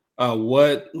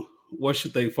 What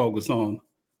should they focus on?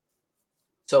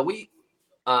 So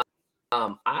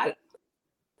I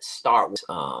start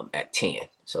at 10.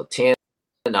 So 10,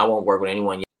 and I won't work with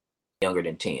anyone younger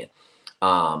than 10.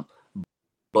 But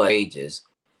ages,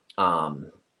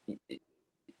 it's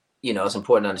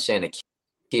important to understand that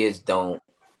kids don't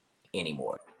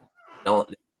anymore. A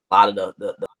lot of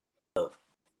the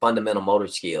fundamental motor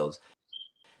skills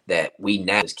that we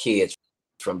now as kids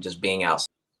from just being outside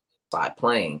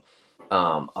playing,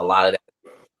 a lot of that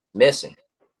is missing.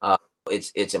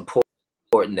 It's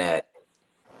important that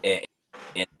in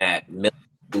that middle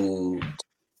school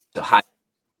to high,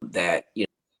 that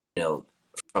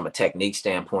from a technique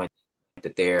standpoint,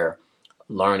 that they're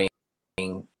learning,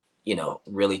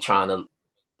 really trying to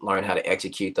learn how to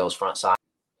execute those front side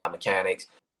mechanics,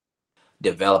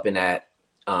 developing that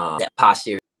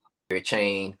posterior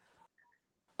chain,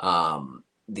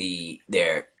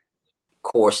 their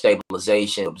core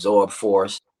stabilization, absorb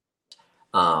force,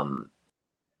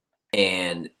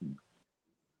 and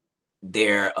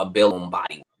their ability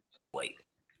body weight.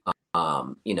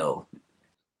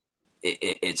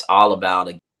 It's all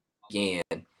about, again,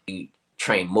 you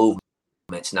train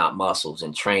movements, not muscles,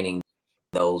 and training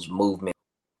those movements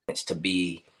to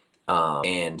be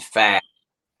and fast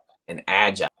and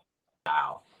agile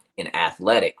and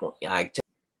athletic. I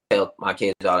tell my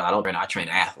kids, I train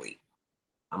an athlete.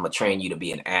 I'm gonna train you to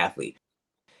be an athlete.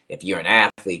 If you're an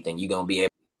athlete, then you're gonna be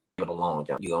able to long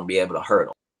jump. You're gonna be able to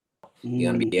hurdle.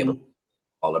 You're gonna be able to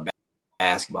ball or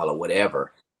basketball or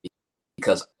whatever,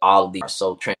 because all of these are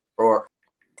so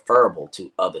transferable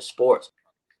to other sports.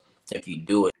 If you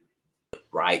do it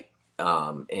right,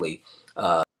 then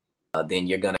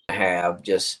you're gonna have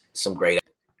just some great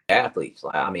athletes.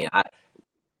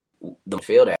 The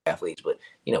field athletes, but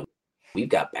we've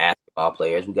got basketball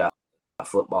players, we got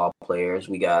football players,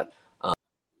 we got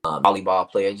volleyball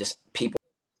players, just people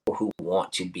who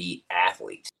want to be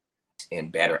athletes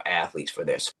and better athletes for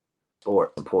their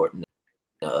sport.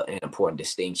 An important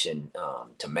distinction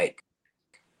to make.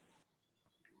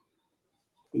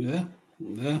 Yeah.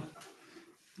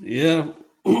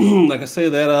 Like I say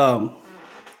that,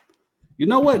 you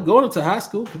know what? Going into high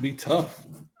school could be tough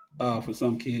for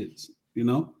some kids.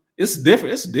 It's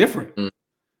different.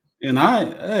 And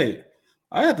I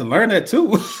had to learn that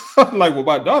too, like with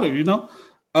my daughter,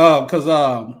 because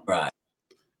right.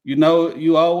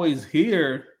 You always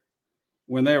hear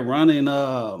when they're running,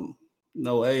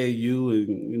 AAU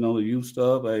and the youth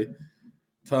stuff.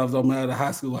 Times don't matter.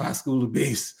 High school, the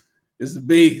beast. It's the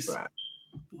beast. Right.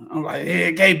 I'm like, hey,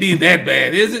 it can't be that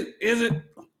bad, is it?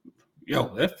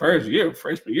 Yo, that freshman year,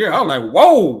 I was like,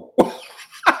 whoa.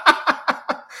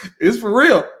 It's for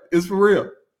real. It's a real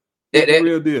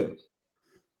deal.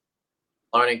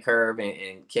 Learning curve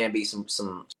and can be some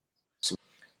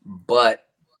but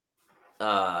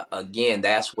again,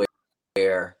 that's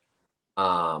where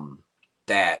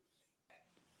that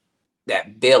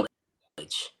village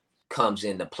comes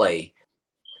into play,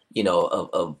 you know,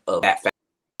 of that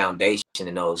foundation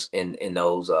in those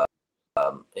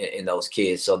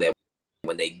kids, so that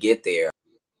when they get there,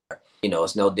 you know,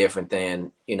 it's no different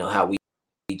than, you know, how we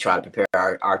try to prepare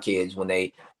our kids when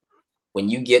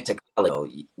you get to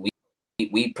college.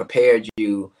 We prepared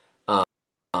you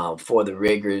for the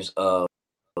rigors of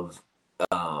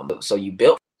so you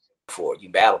built for it, you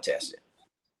battle tested.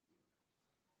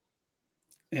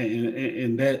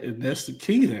 And that's the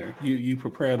key there. You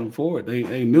prepared them for it.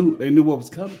 They knew what was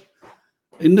coming.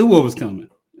 They knew what was coming,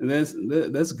 and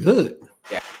that's good.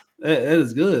 Yeah, that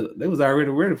is good. They was already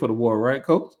ready for the war, right,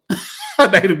 Coach?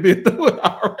 They'd have been through it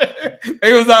already.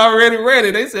 They was already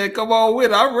ready. They said, "Come on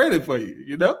with it. I'm ready for you."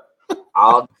 You know.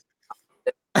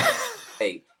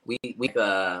 Hey, we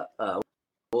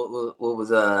what was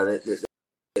the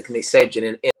conception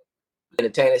in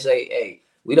entertainer say? Hey,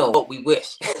 we don't vote, we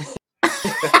wish.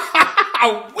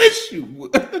 I wish you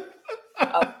would.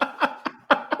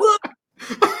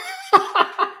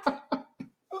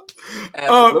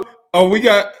 We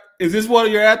got. Is this one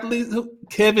of your athletes,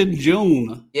 Kevin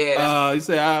June? Yeah. He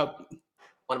said,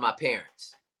 one of my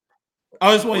parents.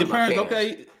 Oh, it's one of your parents.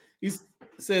 Okay. He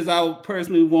says, I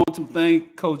personally want to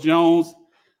thank Coach Jones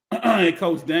and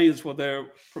Coach Daniels for their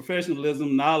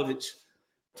professionalism, knowledge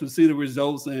to see the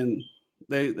results, and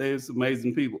they're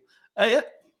amazing people. Hey,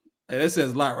 that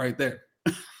says a lot right there.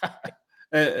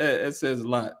 That says a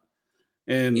lot.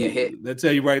 And they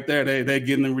tell you right there, they're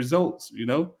getting the results, you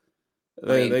know.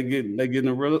 They're getting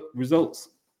the results.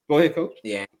 Go ahead, Coach.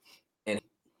 Yeah, and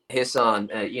his son,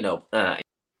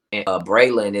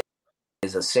 Braylon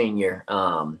is a senior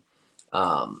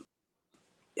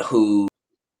who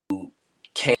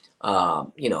came.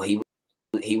 You know, he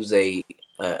was a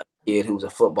kid who was a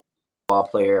football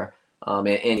player,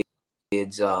 and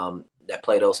kids that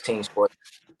play those team sports.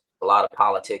 A lot of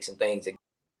politics and things that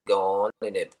go on,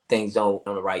 and if things don't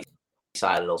on the right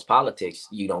side of those politics,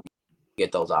 you don't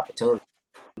get those opportunities.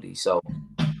 So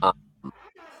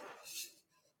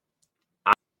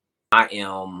I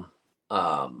am,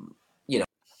 you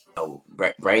know,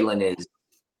 Braylon is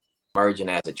emerging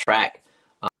as a track,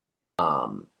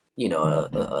 you know,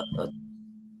 a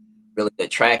really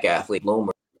good track athlete.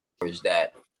 Bloomers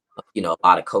that, you know, a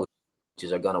lot of coaches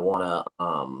are going to want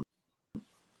to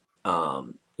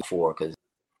for, because,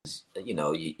 you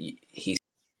know, he's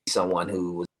someone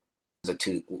who was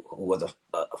a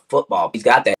football. He's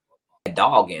got that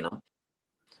dog in him,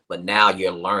 but now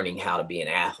you're learning how to be an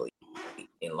athlete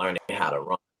and learning how to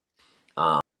run.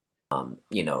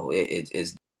 You know,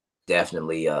 it's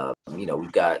definitely, you know,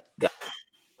 we've got that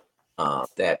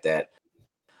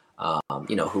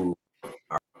you know, who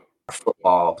are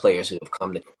football players who have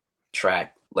come to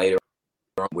track later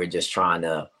on. We're just trying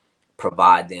to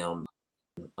provide them,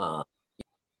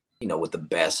 you know, with the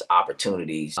best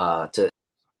opportunities to,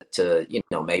 you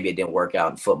know, maybe it didn't work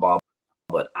out in football,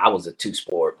 but I was a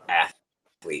 2-sport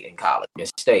athlete in college. In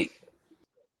state,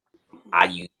 I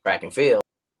used track and field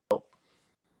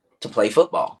to play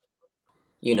football.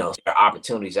 You know, there are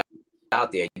opportunities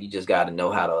out there. You just got to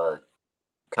know how to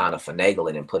kind of finagle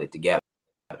it and put it together.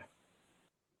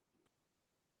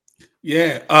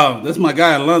 Yeah, that's my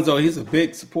guy Alonzo. He's a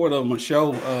big supporter of my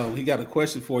show. He got a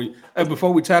question for you. And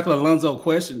before we tackle Alonzo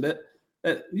question, that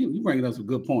you bringing up some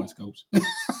good points, Coach.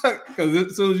 Because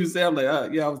as soon as you say, I'm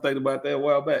like, yeah, I was thinking about that a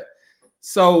while back.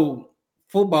 So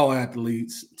football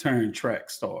athletes turn to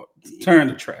track.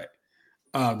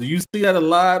 Do you see that a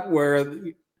lot where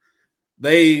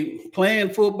they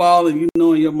playing football and you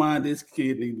know in your mind this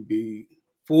kid need to be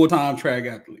full-time track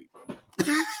athlete?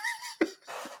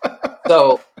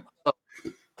 So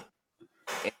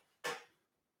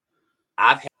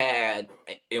I've had,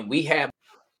 and we have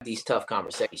these tough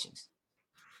conversations.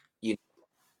 You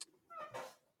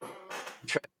know,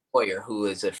 Trey Boyer, who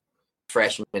is a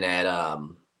freshman at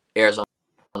Arizona,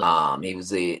 he was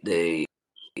the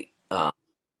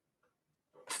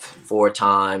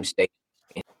 4-time state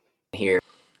here.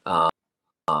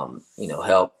 You know,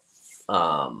 help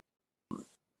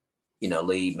you know,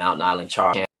 lead Mountain Island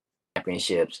Charge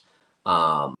championships.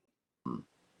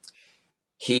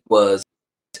 He was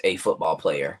a football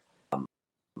player,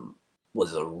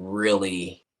 was a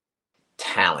really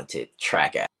talented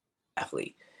track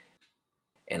athlete.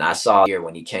 And I saw here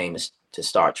when he came to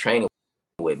start training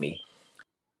with me,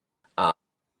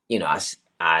 you know,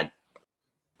 I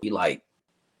be like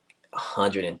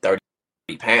 130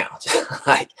 pounds.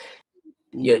 Like,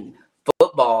 yeah,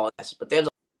 football, but there's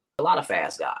a lot of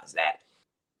fast guys that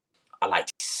are like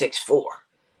 6'4",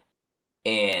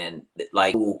 and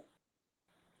like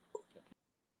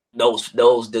those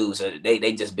dudes are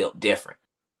they just built different.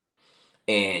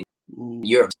 And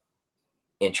you're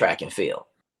in track and field.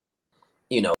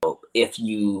 You know, if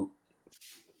you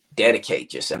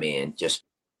dedicate yourself in, just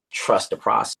trust the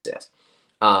process.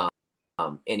 And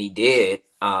he did.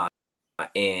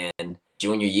 And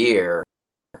junior year,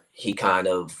 he kind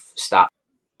of stopped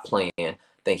playing. I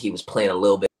think he was playing a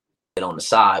little bit on the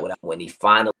side when he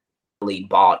finally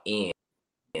bought in,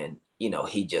 and you know,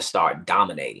 he just started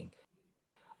dominating.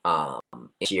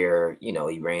 This year, you know,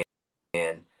 he ran,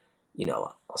 you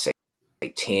know, I'll say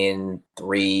 10,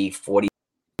 3,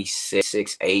 46,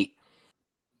 6, 8.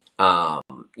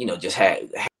 You know, just had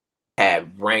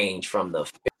range from the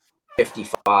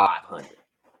 5,500.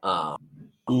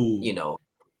 You know,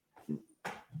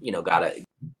 got a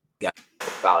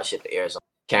scholarship to Arizona.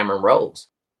 Cameron Rose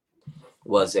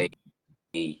was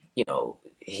you know,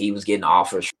 he was getting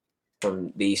offers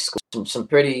from these schools, some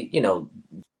pretty, you know,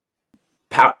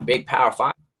 big Power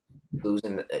 5 schools,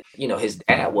 and you know, his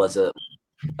dad was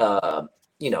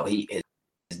you know, his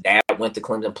dad went to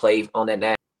Clemson, played on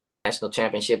that national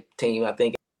championship team, I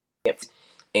think,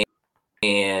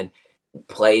 and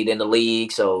played in the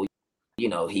league. So, you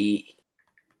know, he,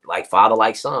 like father,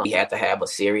 like son, he had to have a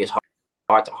serious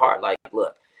heart to heart. Like,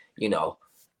 look, you know,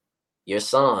 your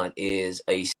son is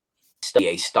a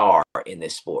star in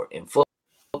this sport. In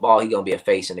football, he's gonna be a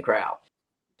face in the crowd.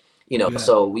 You know,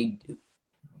 so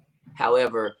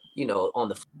however, you know, on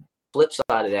the flip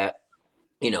side of that,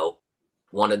 you know,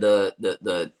 one of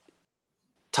the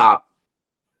top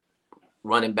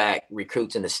running back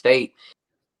recruits in the state,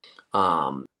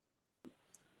 you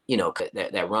know,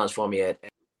 that runs for me at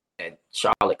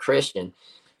Charlotte Christian,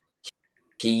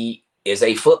 he is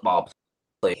a football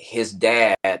player. His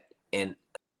dad, and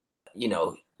you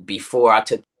know, before I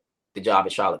took the job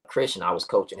at Charlotte Christian, I was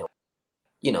coaching him.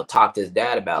 You know, talked to his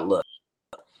dad about, look,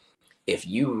 if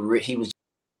he was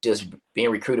just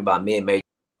being recruited by mid-major,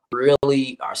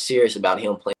 really are serious about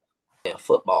him playing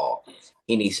football,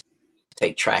 he needs to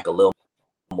take track a little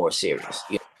more serious.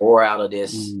 You know, more out of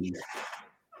this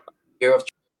year of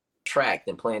track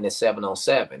than playing this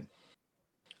 7-on-7.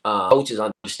 Coaches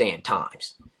understand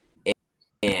times,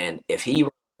 and if he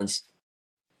runs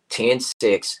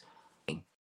 10-6,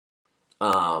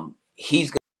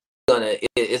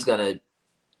 it's gonna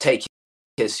take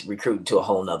his recruiting to a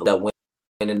whole nother level.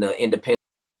 When in the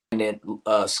independent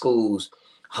schools,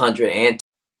 100 and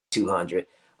 200,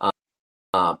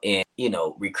 and you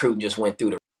know, recruiting just went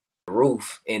through the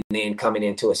roof. And then coming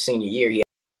into a senior year, he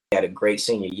had a great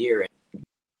senior year, and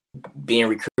being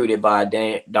recruited by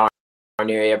darn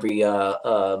near every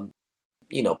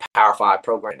you know, Power 5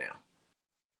 program now.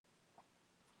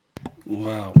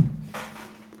 Wow,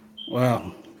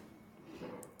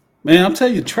 man! I'm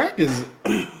telling you, track is.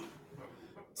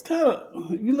 It's kind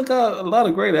of, you look at a lot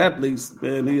of great athletes,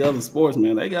 man. These other sports,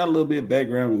 man, they got a little bit of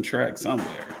background in track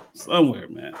somewhere,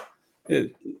 man.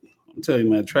 I'm telling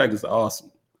you, man, track is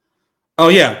awesome. Oh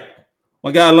yeah,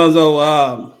 my guy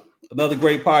Alonzo, another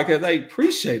great podcast. I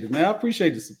appreciate it, man. I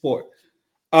appreciate the support.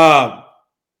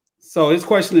 So his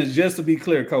question is, just to be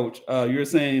clear, Coach, you're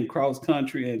saying cross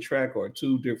country and track are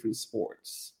two different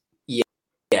sports?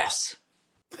 Yes.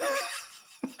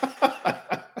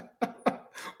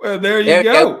 Well, there you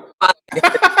go.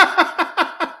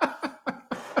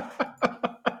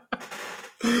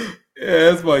 Yeah,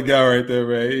 that's my guy right there,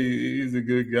 man. He's a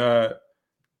good guy.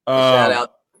 Shout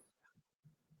out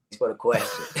for the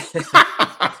question.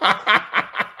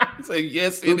 Say,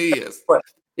 yes, it is.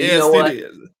 Yes, you know what? It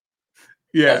is.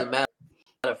 Yeah. As a matter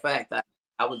of fact,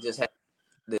 I was just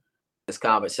having this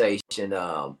conversation,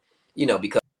 you know,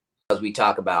 because we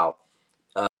talk about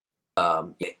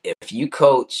if you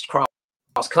coach cross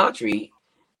country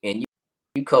and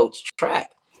you coach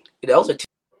track, those are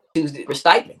two different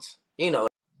stipends. You know,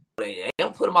 they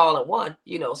don't put them all in one.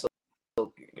 You know, so the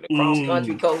cross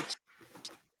country coach,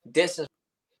 distance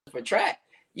for track.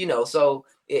 You know, so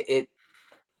you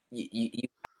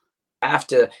have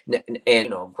to, and you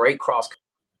know, great cross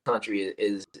country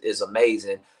is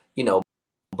amazing. You know,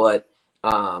 but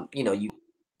you know, you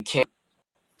can't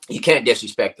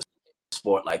disrespect the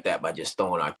sport like that by just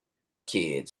throwing our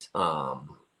kids,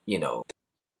 you know,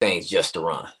 things just to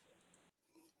run.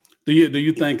 Do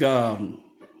you think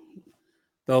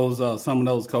those some of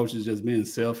those coaches just being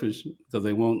selfish because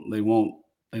they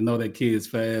know that kids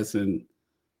fast, and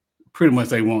pretty much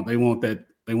they want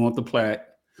the plaque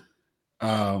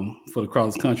for the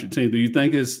cross country team? Do you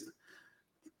think it's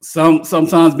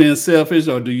sometimes being selfish,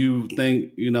 or do you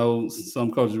think, you know,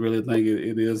 some coaches really think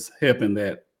it is helping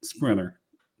that sprinter?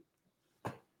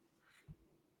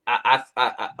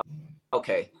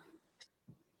 Okay.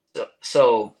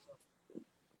 So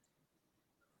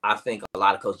I think a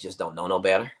lot of coaches just don't know no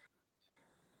better.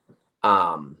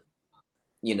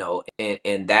 You know,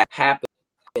 and that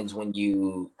happens when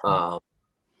you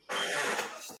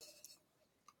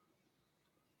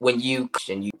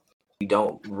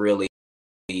don't really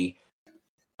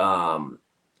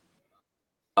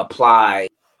apply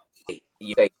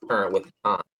you stay current with the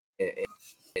time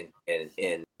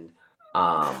and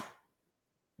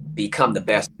become the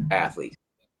best athlete.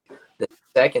 The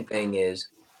second thing is,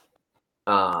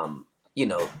 you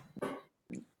know,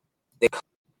 the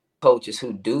coaches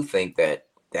who do think that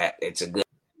it's a good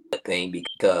thing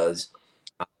because,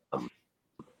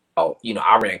 you know,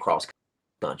 I ran cross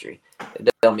country. It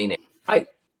doesn't mean it right,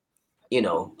 you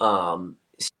know.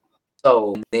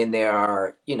 So then there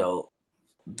are, you know,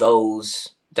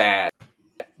 those that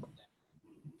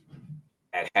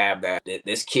have that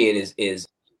this kid is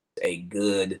a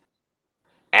good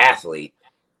athlete,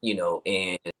 you know,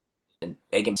 and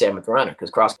they can be seventh runner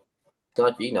because cross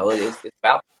country, you know, it's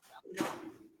about,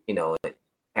 you know, it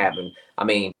happened. I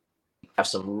mean, have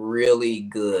some really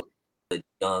good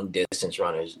young distance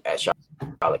runners at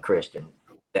Charlotte Christian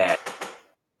that,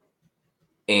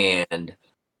 and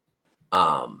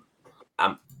I'm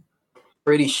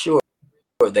pretty sure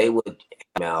they would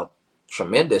come out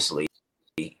tremendously,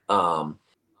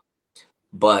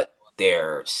 but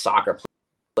they're soccer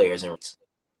players and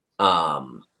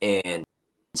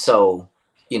so,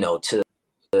 you know, to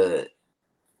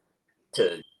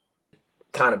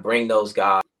kind of bring those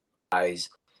guys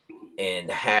and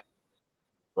have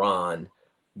run,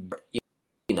 you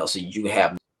know, so you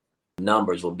have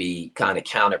numbers will be kind of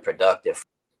counterproductive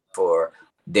for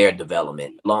their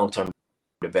development, long-term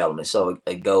development. So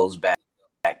it goes back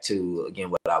to, again,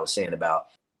 what I was saying about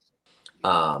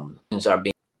things are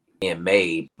being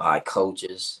made by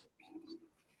coaches,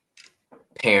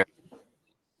 parents,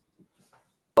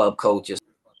 club coaches,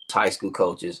 high school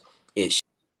coaches. It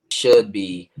should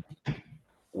be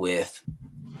with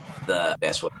the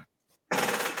best way.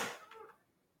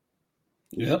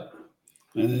 Yep.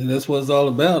 And that's what it's all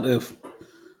about. If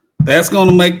that's going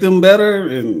to make them better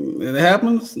and it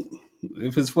happens,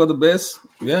 if it's for the best,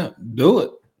 yeah, do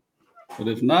it. But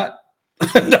if not,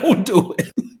 don't do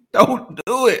it. Don't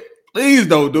do it. Please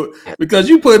don't do it. Because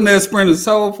you're putting that sprinter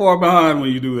so far behind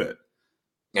when you do that.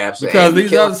 Absolutely. Because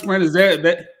these other sprinters,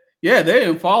 they're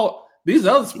in fall. These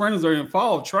other sprinters are in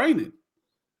fall training,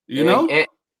 you know? And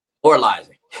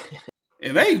moralizing.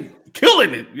 And they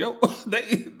killing it, yo.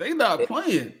 They not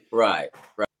playing. Right.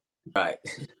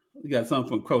 We got something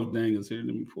from Coach Daniels here.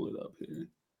 Let me pull it up here.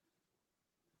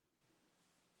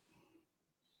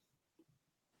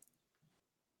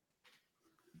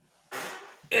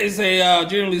 They say,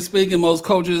 generally speaking, most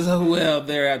coaches who have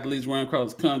their athletes run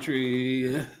across the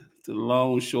country to the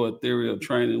long, short theory of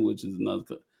training, which is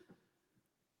another.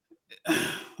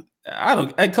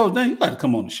 Hey, Coach Dan, you got to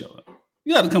come on the show.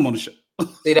 You got to come on the show.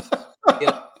 See that?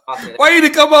 Why you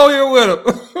didn't come on here with him?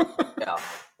 Yeah.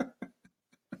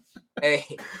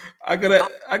 Hey, I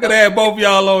could have both of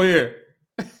y'all on here.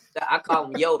 I call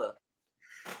him Yoda.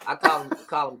 I call him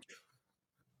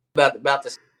about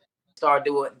to start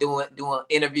doing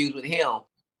interviews with him.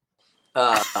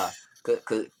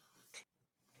 Cause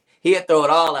he'll throw it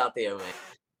all out there,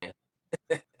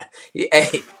 man.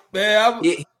 Hey, man,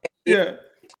 yeah,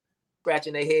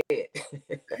 scratching their head.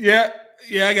 yeah,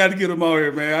 I got to get him on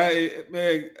here, man.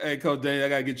 Hey, Coach Dan, I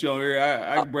got to get you on here.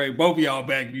 I can bring both of y'all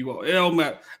back if you want. It don't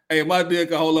matter. Hey, my deal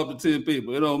can hold up to 10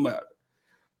 people. It don't matter.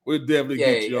 We'll definitely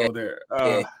get you on there.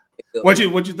 What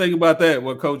you think about that?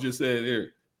 What Coach just said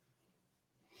here?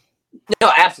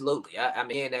 No, absolutely. I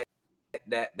mean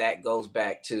that goes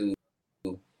back to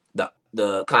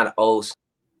the kind of old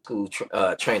school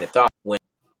train of thought. When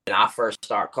I first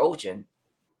started coaching,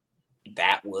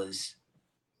 that was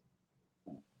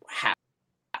how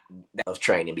that was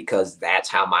training, because that's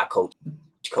how my coach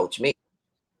coached me.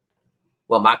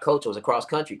 Well, my coach was a cross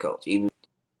country coach, even,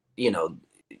 you know,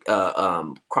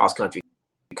 cross country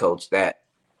coach that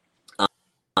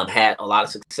had a lot of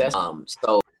success.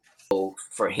 So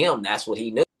for him, that's what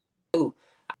he knew.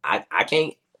 I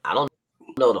don't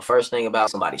know the first thing about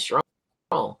somebody strong.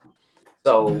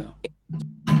 So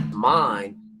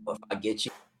mine, if I get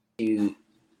you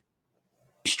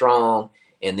strong,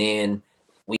 and then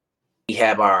we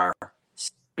have our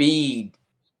speed.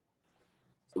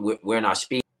 We're in our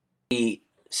speed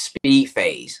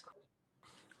phase,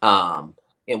 and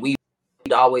we'd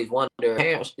always wonder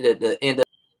the end of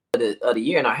the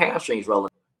year, and our hamstrings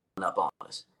rolling up on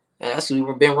us, and that's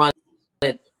we've been running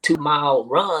 2-mile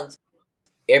runs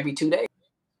every 2 days.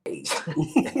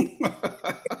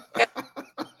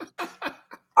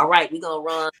 All right, we're gonna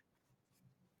run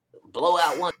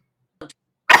blowout one.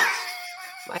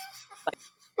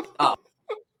 Oh,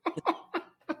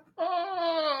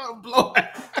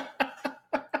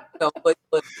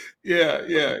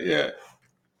 Yeah.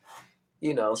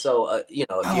 So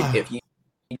if you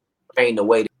train the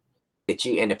way that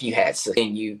you, and if you had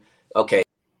and you, okay,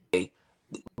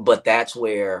 but that's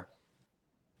where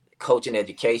coaching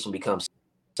education becomes,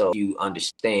 so you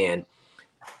understand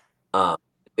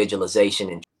visualization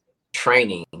and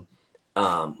training.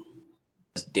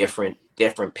 Different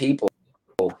people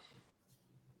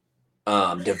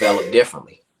develop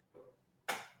differently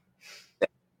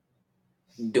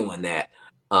doing that.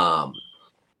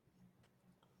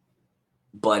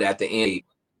 But at the end,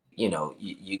 you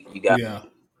got to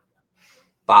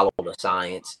follow the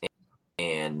science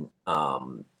and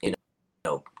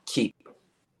keep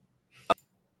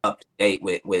up to date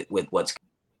with what's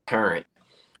current.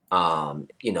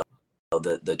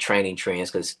 The training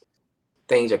trends, because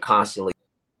things are constantly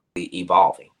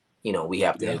evolving. We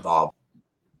have to evolve.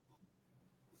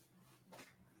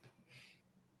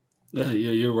 Yeah,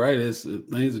 you're right.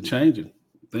 Things are changing.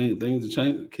 Things are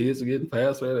changing. Kids are getting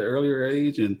faster at an earlier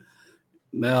age, and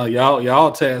now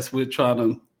y'all tasked with trying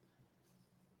to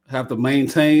have to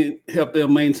help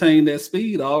them maintain that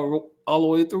speed all the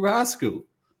way through high school.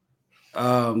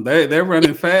 They're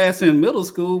running fast in middle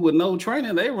school with no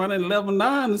training. They running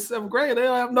 11.9 in 7th grade. They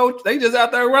don't have they just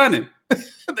out there running.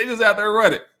 They just out there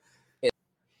running.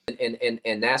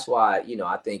 And that's why,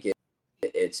 I think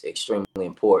it's extremely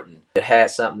important. It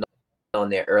had something on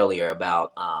there earlier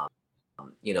about,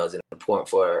 is it important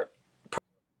for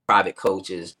private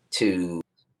coaches to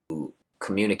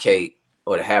communicate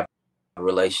or to have a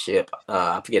relationship?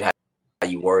 I forget how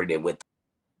you worded it with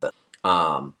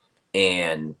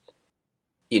and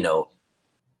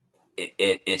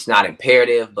it's not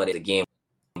imperative, but again,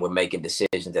 we're making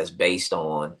decisions that's based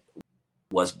on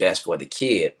what's best for the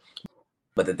kid.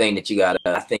 But the thing that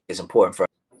I think is important for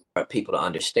people to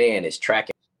understand is track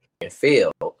and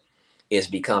field is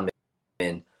becoming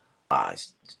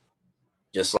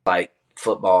just like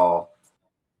football,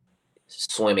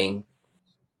 swimming,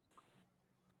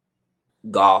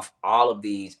 golf. All of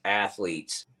these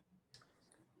athletes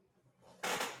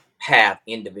have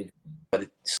individual,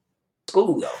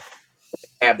 school though,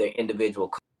 have their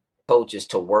individual coaches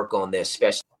to work on their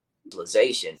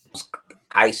specialization.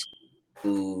 High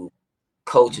school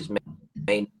coaches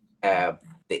may have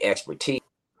the expertise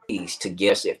to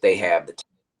guess if they have the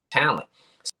talent.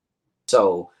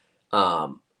 So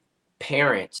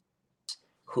parents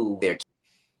who their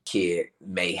kid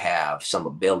may have some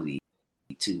ability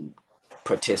to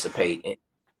participate in,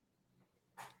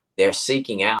 they're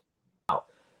seeking out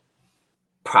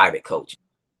private coaching.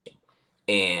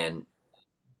 And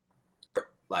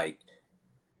like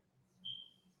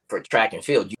for track and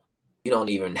field, you don't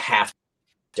even have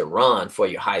to run for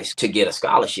your high school to get a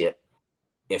scholarship.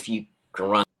 If you can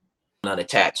run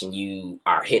unattached and you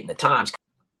are hitting the times,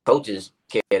 coaches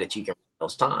care that you can run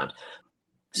those times.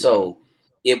 So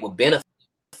it will benefit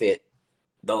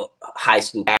the high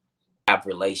school have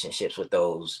relationships with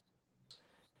those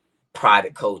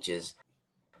private coaches.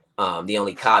 The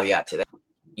only caveat to that,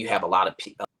 you have a lot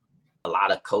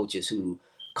of coaches who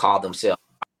call themselves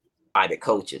private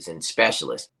coaches and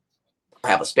specialists,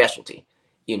 have a specialty,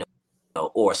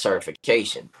 or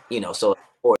certification, so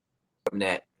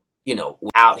that,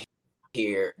 out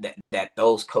here that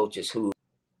those coaches who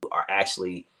are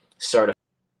actually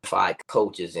certified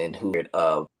coaches and who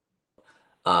are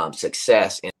of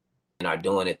success and are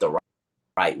doing it the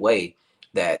right way,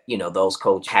 that, those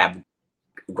coaches have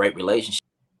great relationships.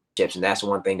 And that's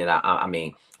one thing that I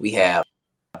mean, we have,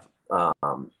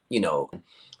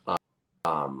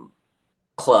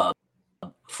 club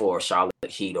for Charlotte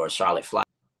Heat or Charlotte Flight,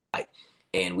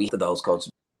 and we for those coaches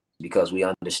because we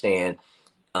understand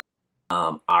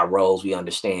our roles. We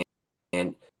understand,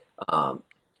 and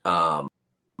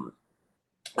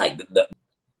like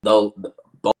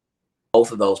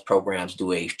both of those programs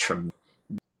do a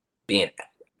being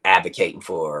advocating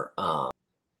for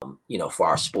for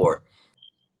our sport,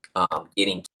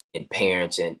 getting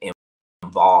parents and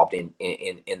involved in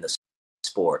the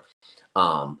sport,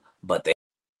 but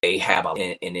they have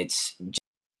and it's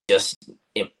just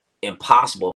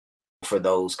impossible for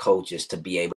those coaches to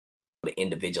be able to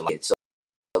individualize it. So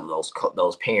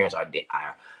those parents are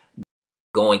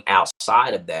going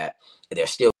outside of that. They're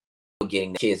still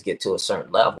getting the kids get to a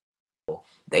certain level.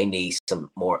 They need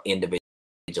some more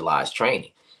individualized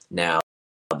training. Now,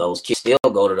 those kids still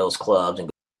go to those clubs and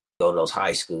go to those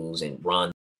high schools and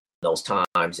run those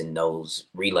times and those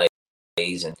relays,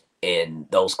 and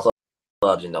those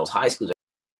clubs and those high schools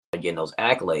are getting those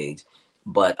accolades.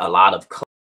 But a lot of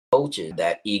coaches,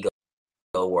 that ego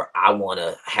where I want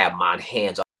to have my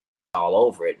hands all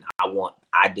over it.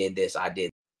 I did this, I did.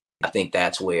 I think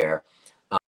that's where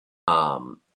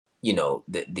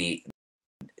the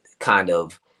kind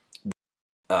of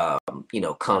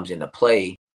comes into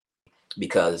play,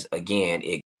 because again,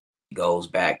 it goes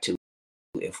back to,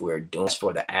 if we're doing this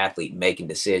for the athlete, making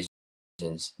decisions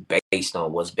based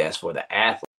on what's best for the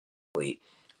athlete,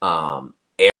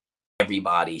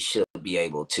 everybody should be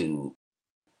able to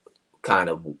kind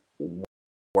of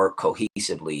work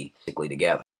cohesively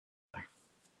together.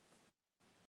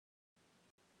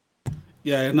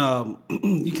 Yeah, and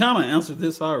you kind of answered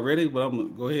this already, but I'm gonna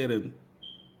go ahead and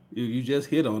you just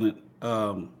hit on it.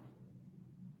 I'm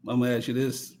gonna ask you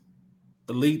this: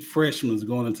 elite freshmen is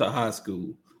going into high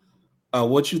school.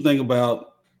 What you think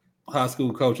about high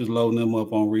school coaches loading them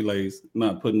up on relays,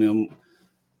 not putting them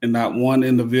in not one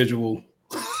individual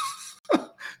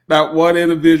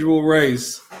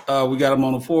race? We got them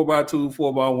on the 4x2,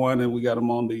 4x1, and we got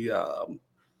them on the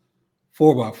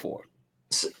 4x4.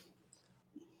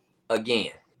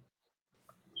 Again,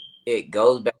 it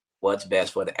goes back to what's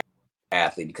best for the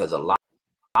athlete, because a lot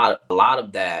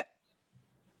of that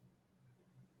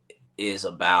is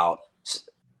about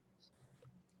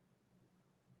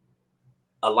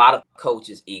a lot of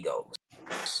coaches' egos.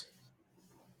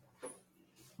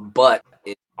 But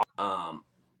I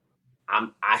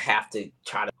have to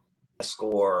try to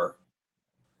score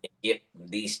and get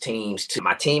these teams to,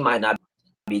 my team might not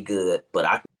be good, but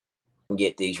I can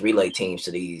get these relay teams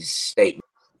to these state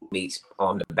meets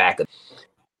on the back of.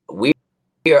 We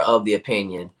are of the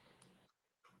opinion,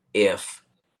 if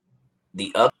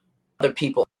the other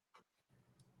people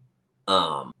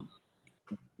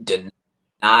did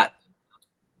not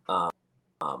the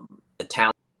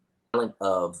talent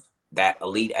of that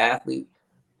elite athlete,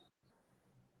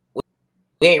 we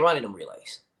ain't running them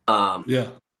relays.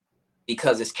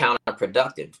 Because it's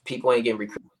counterproductive. People ain't getting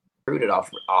recruited off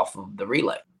of the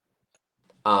relay.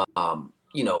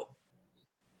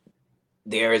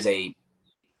 There is a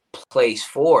place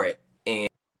for it, and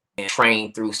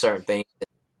train through certain things,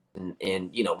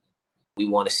 and we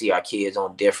want to see our kids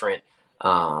on different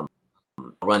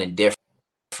running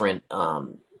different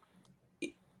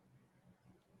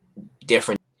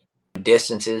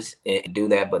distances and do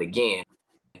that. But again,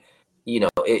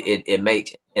 it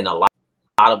makes, and a lot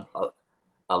of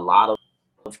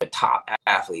the top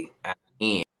athletes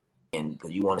and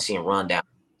you want to see them run down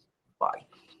body,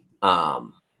 a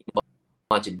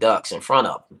bunch of ducks in front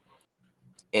of them,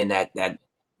 and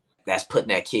that's putting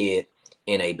that kid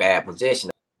in a bad position.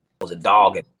 It was a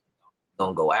dog and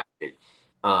gonna go after it.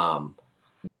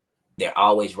 They're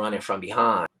always running from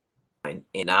behind and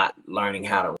not learning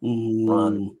how to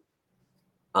run.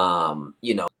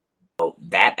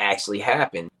 That actually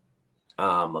happened.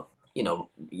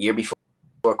 Year before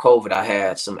COVID, I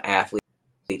had some athletes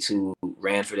who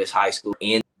ran for this high school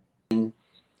in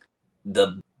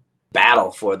the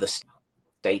battle for the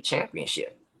state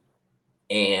championship,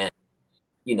 and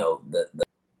the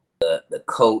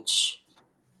coach,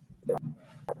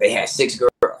 they had 6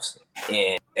 girls,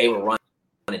 and they were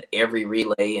running every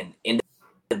relay and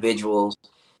individuals,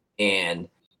 and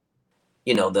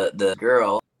the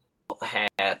girl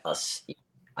had a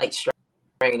slight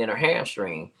strain in her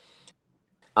hamstring.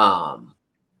 The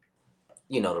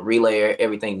relay,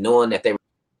 everything, knowing that they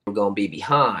were going to be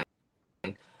behind,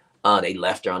 they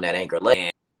left her on that anchor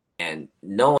leg, and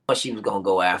knowing she was going to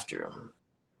go after him,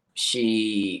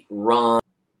 she runs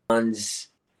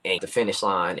at the finish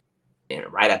line,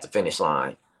 and right at the finish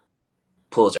line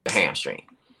pulls her hamstring.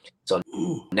 So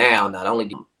now, not only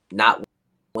do you not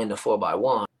win the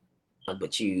 4x1,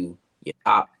 but your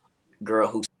top girl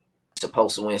who's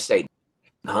supposed to win state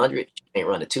 100, she can't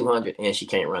run the 200, and she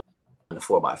can't run the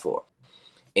 4x4.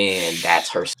 And that's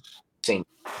her seeing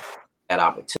that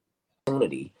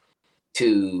opportunity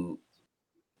to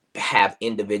have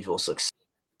individual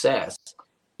success.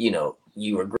 You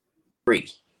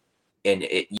agree, and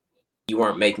you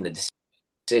weren't making the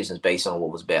decisions based on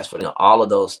what was best for them. All of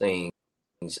those things,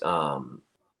 come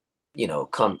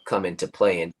into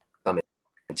play and come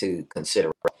into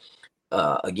consideration.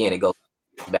 Again, it goes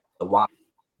back to why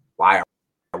are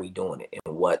we doing it,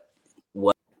 and what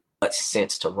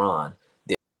sense to run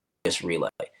this relay.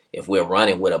 If we're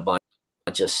running with a bunch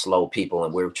of slow people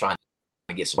and we're trying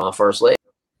to get some on first leg,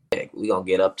 we're gonna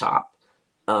get up top,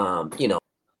 and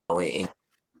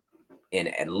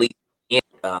at least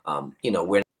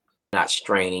we're not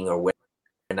straining, or we're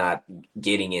not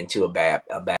getting into a bad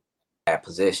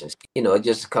position. It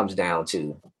just comes down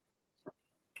to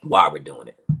why we're doing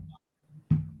it.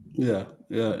 Yeah,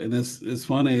 and it's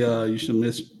funny. You should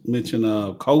mention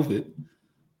COVID.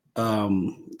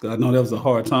 I know that was a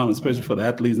hard time, especially for the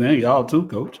athletes and y'all too,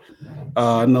 Coach.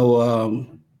 I know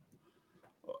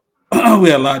we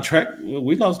had a lot of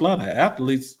we lost a lot of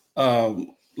athletes A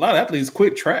lot of athletes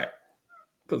quit track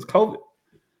because COVID.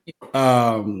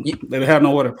 They didn't have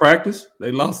nowhere to practice.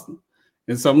 They lost them.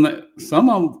 And some of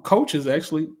them coaches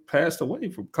actually passed away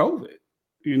from COVID.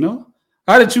 You know,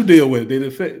 how did you deal with it?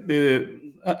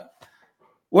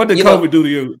 What did COVID do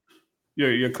to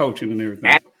your coaching and everything?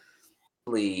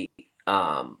 Actually,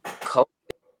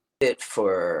 COVID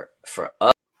for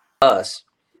us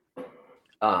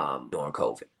during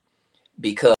COVID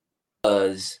because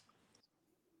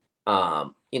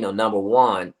number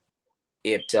one,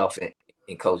 itself and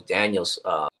Coach Daniels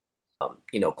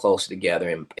close together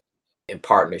in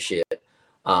partnership,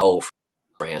 old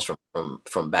friends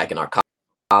from back in our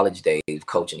college days,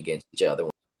 coaching against each other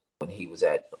when he was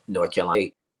at North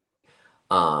Carolina.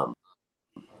 So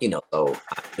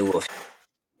I knew of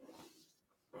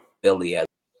Billy as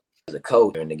a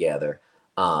coach and together.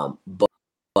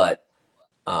 But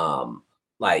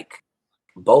like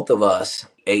both of us,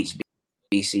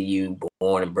 HBCU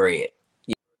born and bred,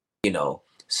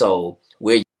 so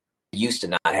we're used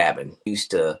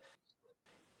to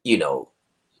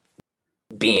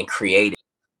being creative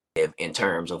in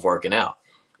terms of working out.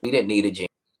 We didn't need a gym.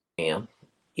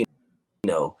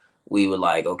 We were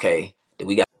like, okay,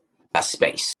 we got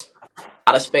space.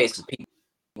 Out of space because people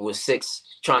was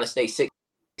trying to stay 6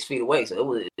 feet away. So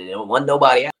there wasn't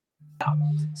nobody out.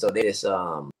 So there's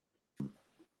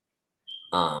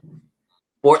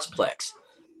Sportsplex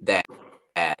that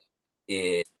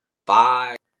is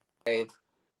 5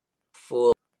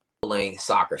 full-length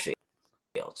soccer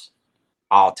fields,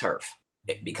 all turf.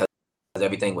 Because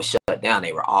everything was shut down,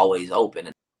 they were always open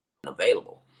and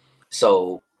available.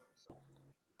 So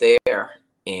there,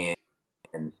 and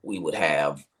we would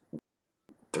have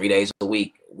 3 days a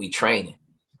week we training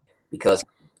because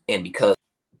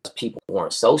people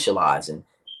weren't socializing.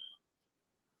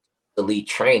 Elite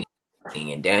training,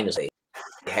 and Daniels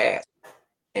had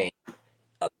a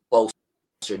closer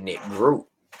knit group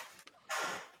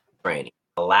training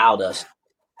allowed us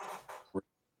to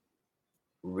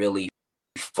really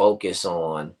focus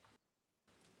on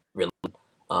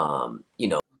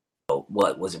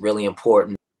what was really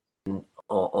important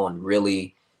on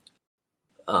really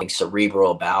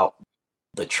cerebral about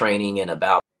the training and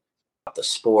about the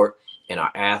sport, and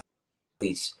our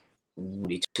athletes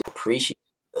need to appreciate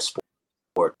the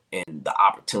sport and the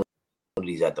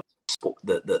opportunities that the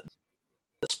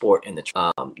sport and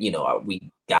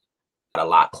we got a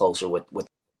lot closer with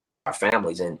our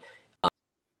families, and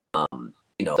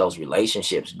those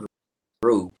relationships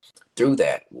grew through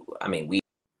that. I mean, we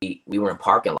were in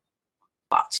parking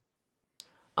lots,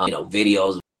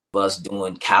 videos of us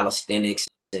doing calisthenics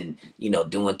and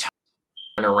doing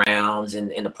turnarounds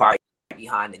in the park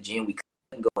behind the gym. We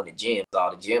couldn't go in the gyms;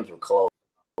 all the gyms were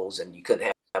closed, and you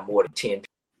couldn't have more than 10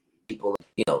 people.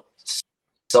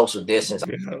 Social distance.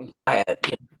 Yeah. I had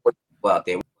people out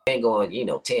there. We ain't going,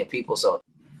 10 people, so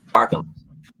parking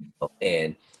lot.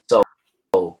 And so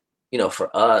for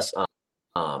us,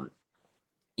 a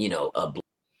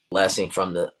blessing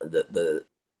from the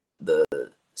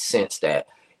sense that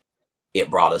it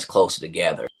brought us closer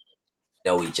together,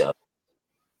 know each other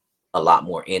a lot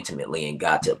more intimately, and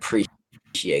got to appreciate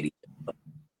each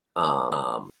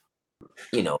other.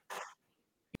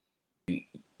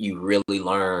 You really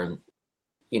learn,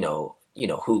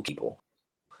 who people,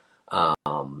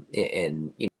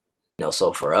 and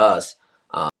so for us,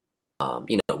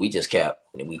 we just kept,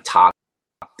 we talked,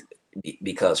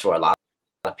 because for a lot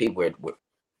of people,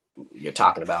 you're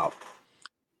talking about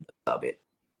of it,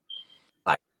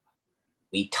 like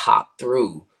we talked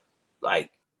through,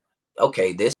 like,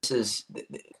 okay, this is,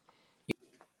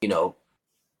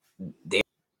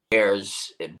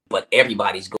 there's, but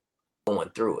everybody's going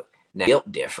through it now.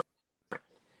 Built different.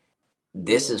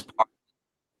 This is part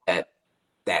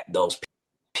that those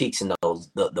peaks and those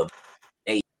the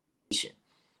nation.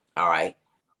 All right,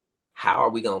 how are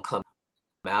we gonna come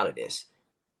out of this?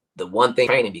 The one thing,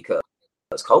 training, because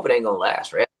COVID ain't gonna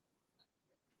last forever,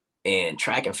 and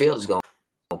track and field is gonna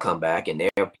come back. And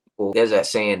there's that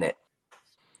saying that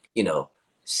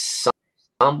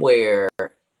somewhere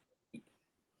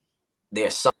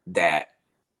there's something that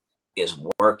is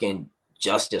working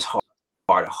just as hard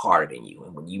or harder than you,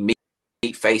 and when you meet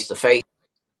face to face,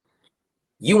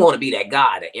 you want to be that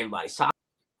guy that everybody's talking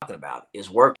about is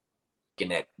working,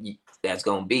 that's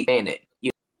going to be, and that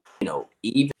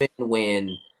even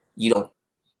when you don't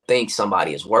think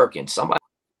somebody is working,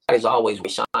 somebody's always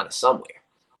shining somewhere,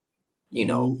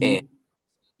 and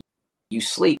you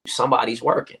sleep, somebody's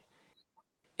working,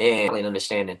 and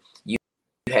understanding you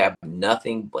have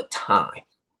nothing but time,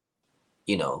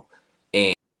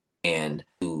 and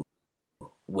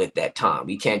with that time,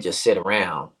 we can't just sit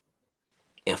around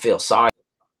and feel sorry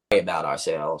about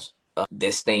ourselves,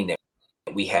 this thing that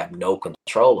we have no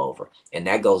control over. And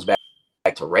that goes back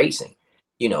to racing.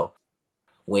 You know,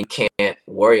 when you can't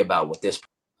worry about what this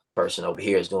person over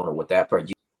here is doing or what that person,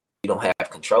 you don't have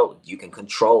control. You can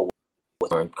control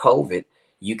during COVID,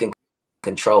 you can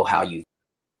control how you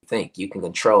think. You can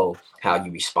control how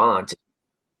you respond to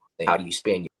how you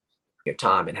spend your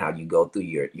time and how you go through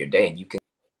your day. And you can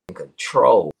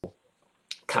control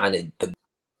kind of the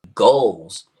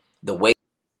goals. The way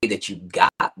that you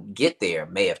get there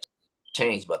may have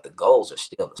changed, but the goals are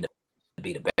still to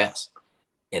be the best.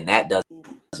 And that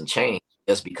doesn't change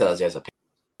just because there's a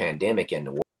pandemic and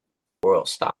the world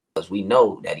stops. Because we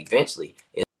know that eventually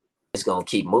it's going to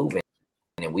keep moving.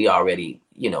 And we already,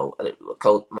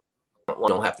 coach, we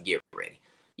don't have to get ready,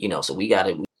 so we got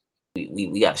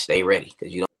to stay ready,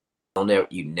 because you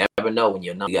never know when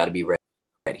you got to be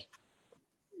ready.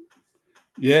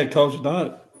 Yeah, Coach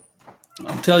Doug,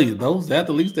 I'm telling you, those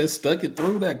athletes that stuck it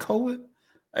through that COVID,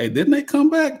 hey, didn't they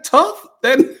come back tough?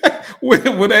 Then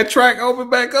when that track opened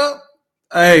back up,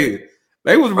 hey,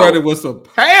 they was running with some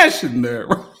passion there.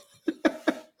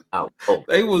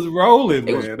 They was rolling,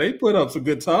 man. They put up some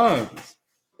good times.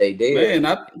 They did,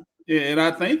 man.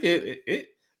 I think it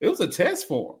was a test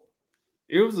for them.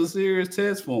 It was a serious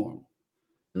test for them.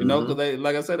 Because they,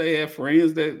 like I said, they had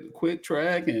friends that quit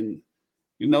track, and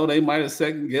they might have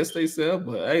second guessed themselves.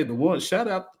 But hey, the one shout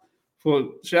out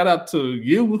to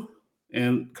you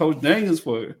and Coach Daniels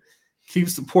for keep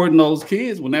supporting those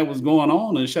kids when that was going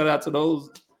on, and shout out to those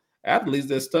athletes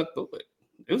that stuck through it.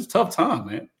 It was a tough time,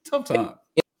 man. Tough time.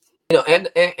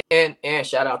 And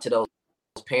shout out to those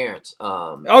parents.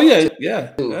 Who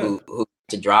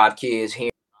to drive kids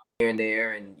here and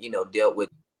there, and dealt with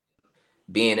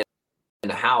being in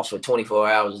the house for 24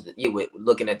 hours, with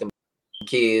looking at them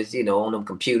kids, on them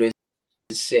computers,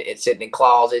 sitting in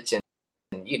closets, and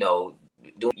you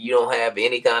don't have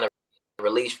any kind of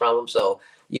release from them. So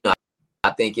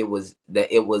I think it was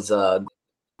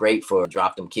great for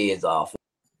drop them kids off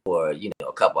for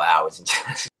a couple hours and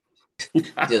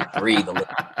just breathe a little.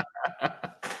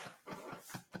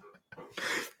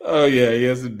 Oh yeah,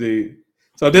 yes indeed.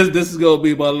 So this is gonna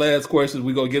be my last question.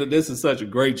 We're gonna get it. This is such a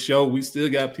great show. We still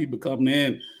got people coming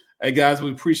in. Hey guys,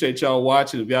 we appreciate y'all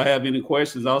watching. If y'all have any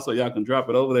questions, also y'all can drop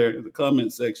it over there in the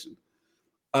comment section.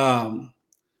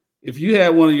 If you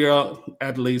had one of your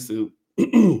athletes who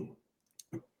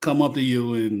come up to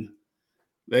you and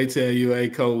they tell you, "Hey,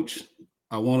 coach,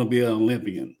 I want to be an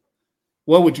Olympian,"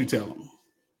 what would you tell them?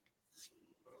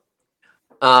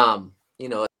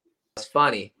 It's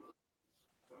funny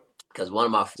because one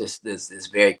of my this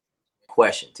very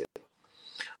question too.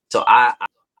 So I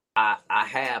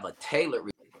have a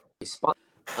tailored response.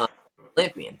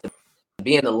 Olympian, to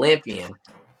be an Olympian,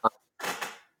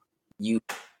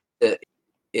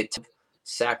 it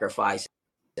sacrifice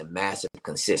and massive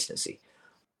consistency.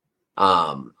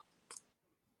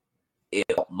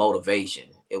 Motivation.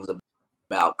 It was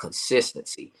about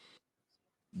consistency,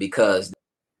 because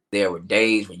there were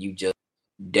days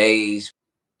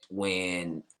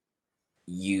when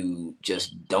you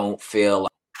just don't feel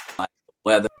like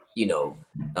whether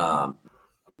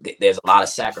there's a lot of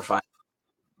sacrifice.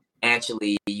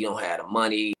 Actually, you don't have the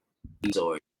money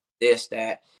or this,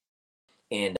 that,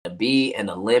 and to be an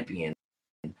Olympian,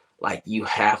 like, you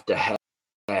have to have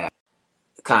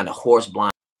kind of horse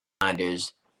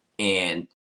blinders and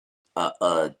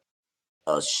a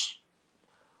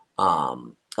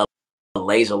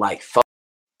laser-like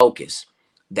focus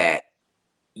that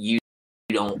you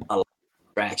don't allow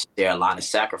distractions. There are a lot of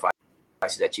sacrifices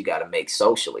that you got to make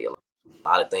socially, a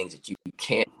lot of things that you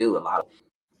can't do, a lot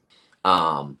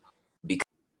of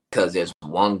because there's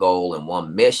one goal and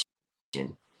one mission,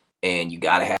 and you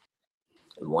got to have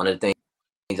one of the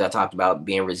things I talked about,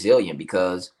 being resilient,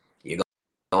 because you're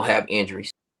gonna have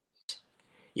injuries.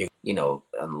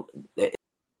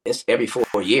 It's every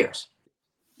 4 years.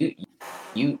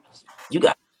 You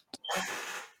got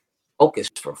focus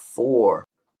for 4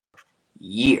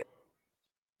 years.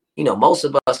 Most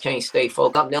of us can't stay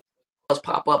focused. Something else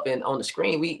pop up on the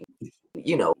screen. We,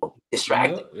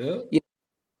 distracted. Yeah.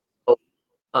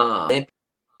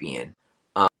 Olympian.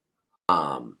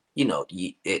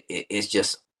 It's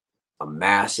just a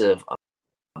massive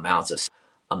amounts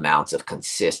of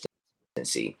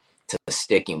consistency to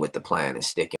sticking with the plan and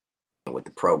sticking with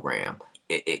the program.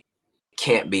 It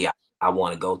can't be, I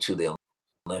want to go to the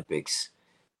Olympics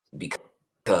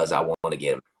because I want to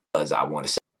get them, because I want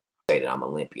to say that I'm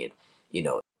Olympian.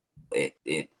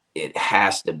 It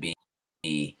has to be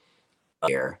a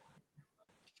year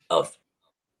of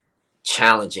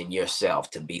challenging yourself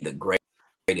to be the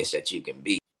greatest that you can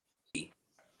be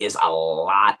is a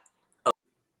lot of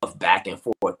back and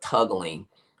forth struggling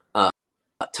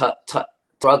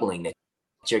that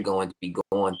you're going to be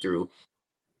going through,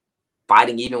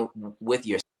 fighting even with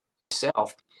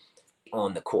yourself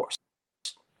on the course,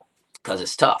 because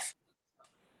it's tough.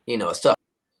 It's tough,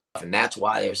 and that's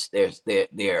why there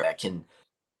can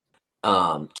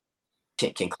call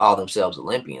themselves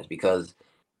Olympians, because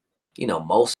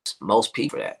most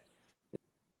people for that,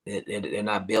 they're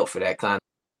not built for that kind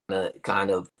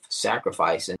of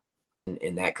sacrifice, and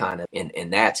that kind of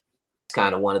and that's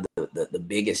kind of one of the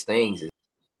biggest things is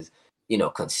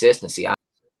consistency.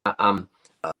 I'm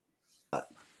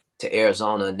to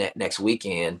Arizona next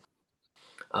weekend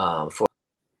for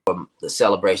the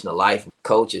celebration of life.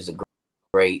 Coach is a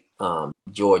great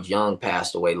George Young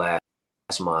passed away last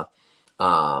month.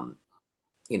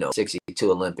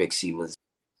 62 Olympics. He was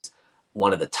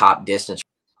one of the top distance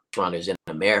runners in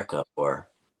America for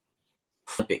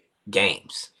Olympic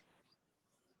Games.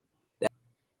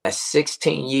 That's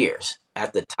 16 years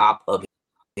at the top of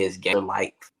his game,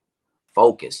 like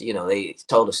focus. They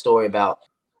told a story about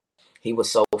he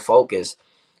was so focused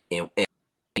in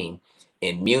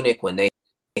Munich when they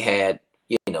had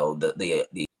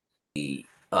the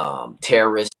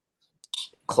terrorists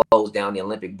closed down the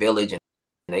Olympic Village, and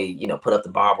they put up the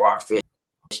barbed wire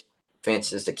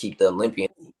fences to keep the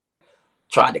Olympians.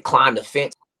 Tried to climb the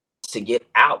fence to get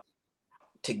out,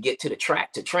 to get to the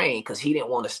track to train, because he didn't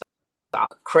want to stop.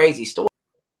 Crazy story,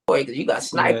 because you got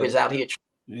snipers out here.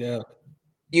 Yeah.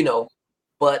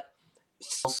 But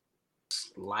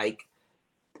like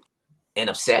an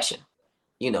obsession,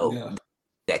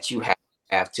 that you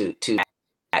have to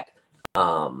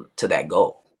that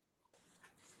goal.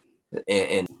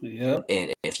 And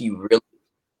if you really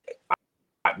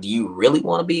do, you really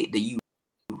want to be? Do you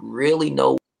really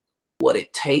know what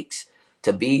it takes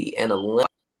to be an Olympic?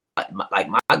 Like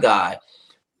my guy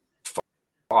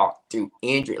fought through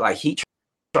injury. Like he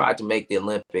tried to make the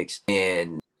Olympics,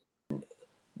 and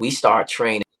we start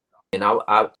training. And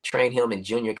I trained him in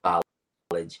junior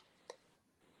college.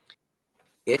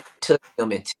 It took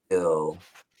him until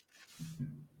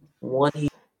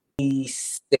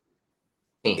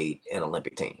 2016 an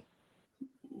Olympic team.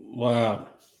 Wow.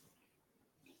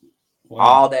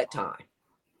 All that time,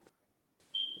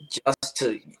 just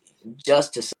to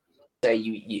say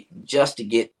you just to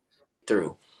get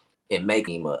through and make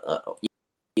him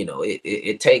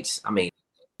it takes. I mean,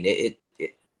 it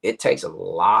takes a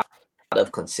lot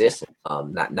of consistency.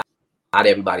 Not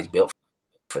everybody's built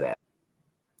for that.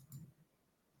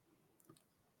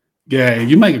 Yeah,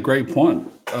 you make a great point.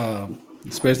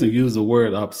 Especially use the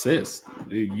word obsessed.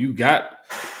 You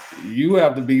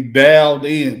have to be dialed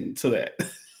in to that.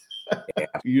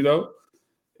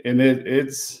 And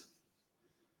it's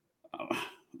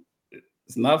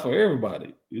not for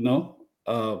everybody,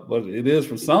 but it is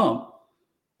for some.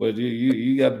 But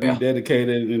you got to be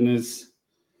dedicated, and it's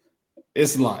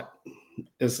a lot.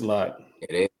 It's a lot.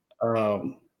 It is.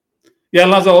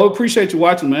 Alonzo, we appreciate you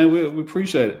watching, man. We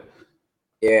appreciate it.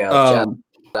 Yeah.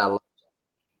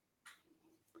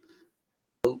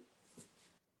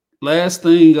 Last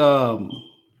thing,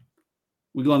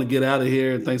 we're going to get out of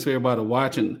here. Thanks for everybody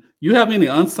watching. You have any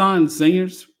unsigned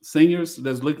seniors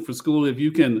that's looking for school? If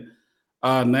you can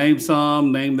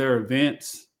name their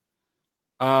events.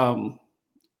 Because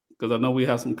I know we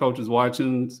have some coaches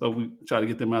watching, so we try to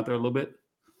get them out there a little bit.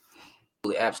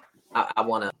 Absolutely. I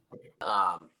want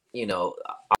to,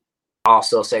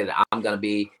 also say that I'm going to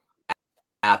be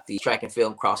at the Track and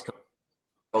Field Cross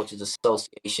Coaches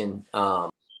Association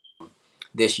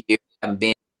this year. I haven't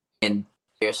been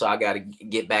here, so I got to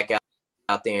get back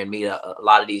out there and meet a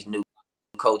lot of these new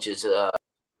coaches. Are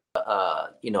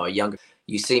younger.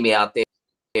 You see me out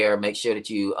there, make sure that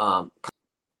you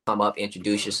come up,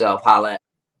 introduce yourself, holla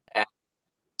at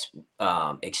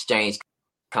exchange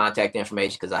contact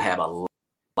information, because I have a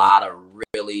lot of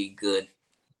really good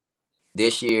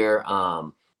this year.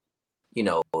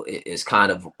 It's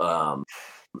kind of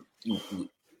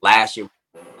last year,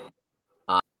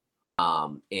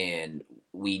 and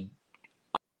we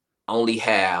only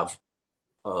have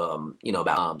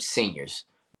about seniors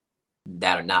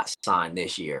that are not signed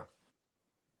this year.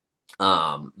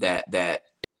 That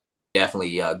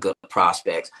definitely good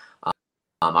prospects. I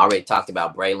already talked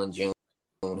about Braylon June,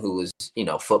 who is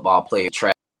football player,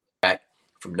 track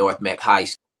from North Meck High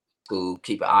School.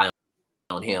 Keep an eye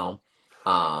on him.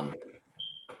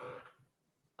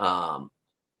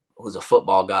 Who's a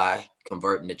football guy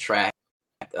converting to track.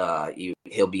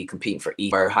 He'll be competing for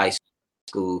Eber High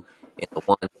School in the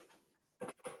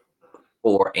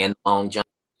 1-4 and long jump.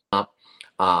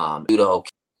 Judo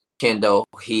Kendo,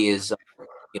 he is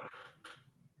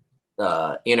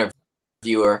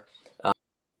interviewer.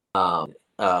 So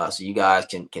you guys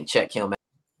can check him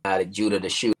out at Judah the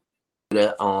Shooter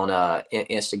on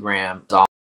Instagram. It's all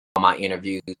my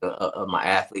interviews of my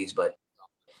athletes, but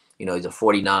he's a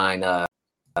 49,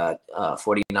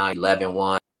 11,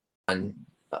 1,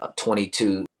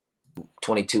 22,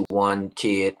 1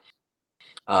 kid.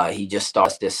 He just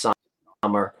starts this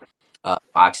summer.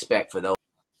 I expect for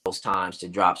those times to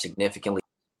drop significantly.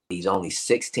 He's only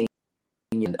 16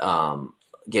 and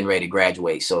getting ready to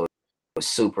graduate, so a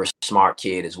super smart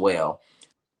kid as well.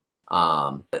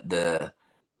 And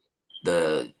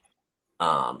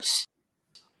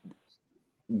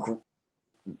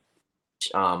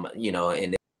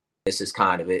this is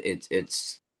kind of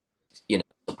it's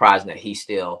surprising that he's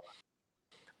still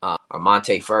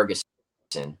Armonte Ferguson,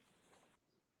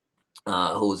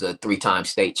 who's a 3-time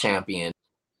state champion,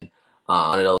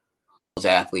 one of those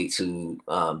athletes who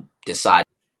decided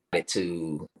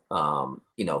to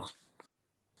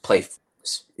play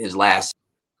his last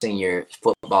senior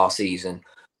football season,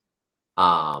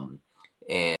 and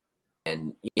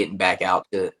getting back out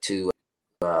to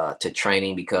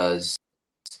training because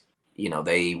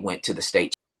they went to the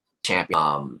state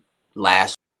champion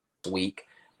last week,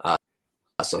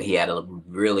 so he had a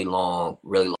really long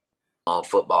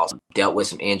football. Dealt with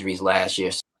some injuries last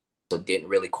year, so didn't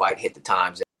really quite hit the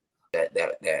times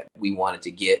that we wanted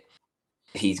to get.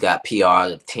 He's got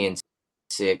PR of 10-6,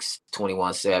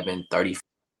 21-7,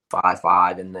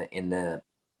 35-5 in the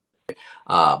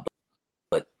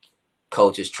but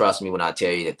coaches, trust me when I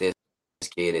tell you that this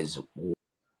kid is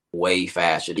way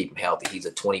faster. Keep him healthy. He's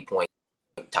a 20-point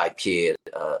type kid,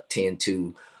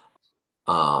 10-2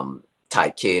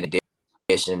 type kid. In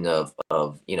addition of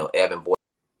Evan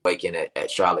Boykin at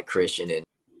Charlotte Christian and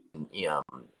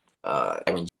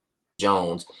Evan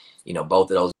Jones,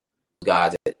 both of those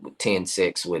guys at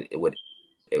 10-6 with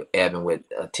Evan with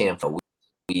 10-4.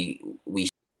 We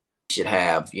should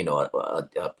have a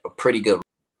pretty good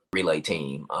relay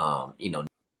team.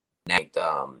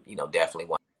 Definitely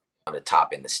one of the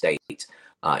top in the states,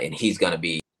 and he's going to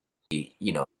be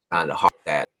kind of hard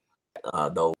at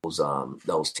those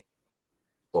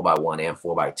 4x1 and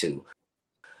 4x2.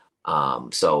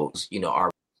 So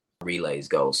our relays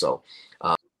go. So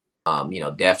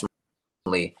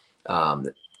definitely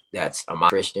that's my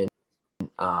Christian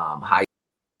high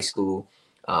school.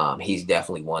 He's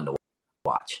definitely one to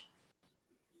watch.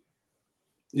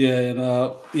 Yeah,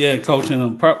 and coaching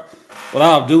them. What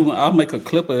I'll do, I'll make a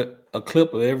clip of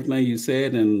everything you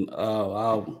said, and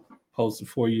I'll post it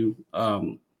for you.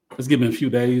 Just give me a few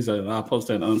days, and I'll post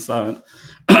that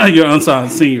your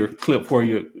unsigned senior clip for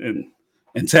you,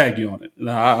 and tag you on it. And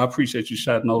I appreciate you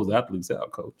shouting those athletes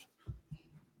out, Coach.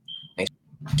 Thanks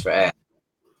for asking.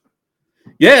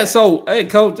 Yeah. So, hey,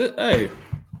 Coach. Hey,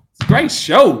 it's a great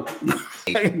show.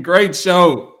 Great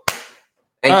show.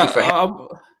 Thank you for having.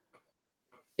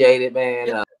 Appreciate it,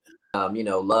 man.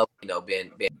 Love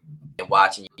been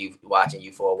watching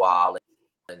you for a while,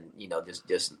 and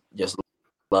just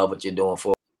love what you're doing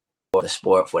for the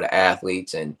sport, for the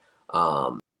athletes, and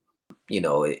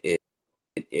it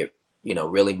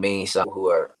really means some who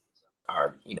are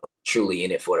truly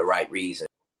in it for the right reason,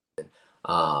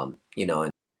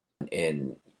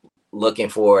 and looking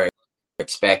for,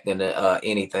 expecting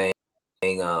anything.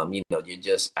 You're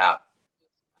just out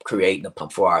creating a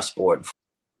pump for our sport,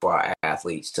 for our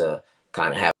athletes to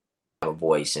kind of have a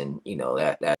voice, and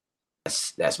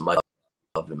that's much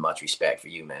respect for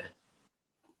you, man.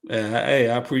 Yeah, hey,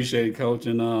 I appreciate it, Coach,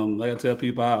 and like I tell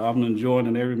people, I'm enjoying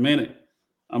it every minute.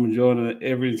 I'm enjoying it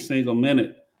every single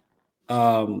minute,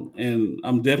 and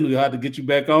I'm definitely gonna have to get you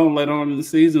back on later on in the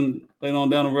season, later on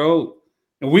down the road.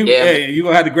 And you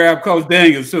gonna have to grab Coach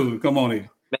Daniels too. Come on in.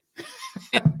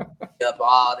 Up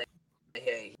all day.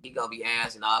 Hey, he's gonna be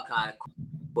answering all kind of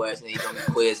questions. He's gonna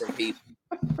be quizzing people.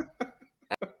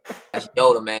 That's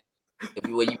Yoda, man.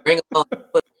 When you bring him on,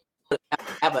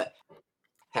 have a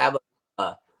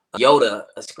Yoda,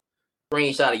 a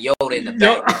screenshot of Yoda in the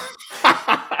back.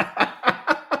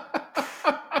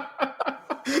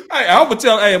 Hey, I'm gonna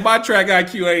tell. Hey, my track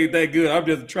IQ ain't that good. I'm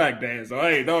just a track dancer. So,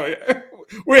 hey, no,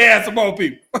 we had some more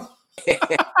people.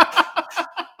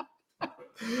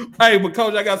 Hey, but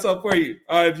Coach, I got something for you.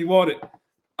 If you want it,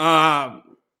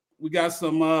 we got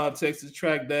some Texas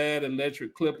Track Dad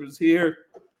electric clippers here.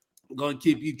 I'm gonna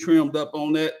keep you trimmed up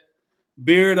on that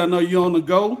beard. I know you're on the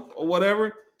go or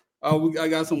whatever. I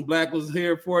got some black ones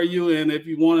here for you, and if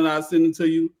you want it, I'll send it to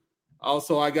you.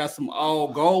 Also, I got some all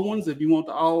gold ones. If you want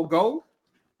the all gold,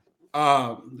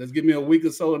 just give me a week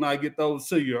or so, and I get those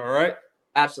to you. All right?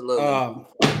 Absolutely.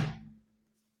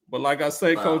 But like I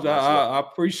say, Coach, I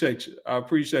appreciate you. I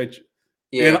appreciate you.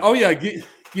 Yeah. And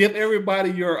give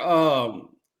everybody your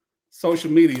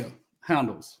social media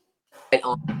handles.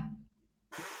 On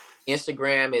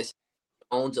Instagram is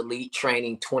Jones Elite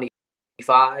Training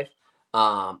 25.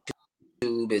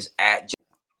 YouTube is at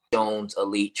Jones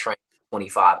Elite Training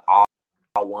 25. All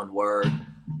one word.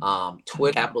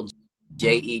 Twitter, capital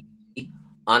JE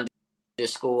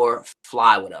 _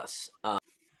 fly with us.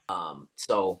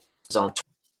 So it's on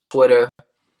Twitter,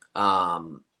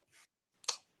 Instagram,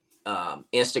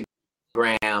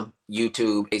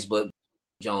 YouTube, Facebook,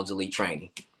 Jones Elite Training.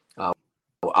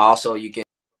 Also, you can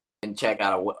check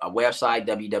out our website,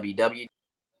 www.com.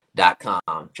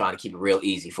 Trying to keep it real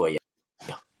easy for you.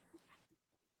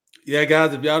 Yeah,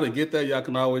 guys, if y'all didn't get that, y'all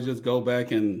can always just go back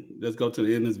and just go to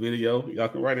the end of this video. Y'all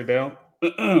can write it down.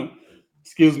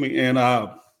 Excuse me. And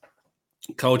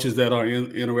coaches that are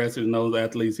interested in those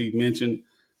athletes he mentioned,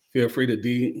 feel free to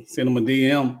send them a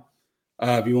DM.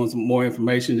 If you want some more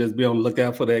information, just be on the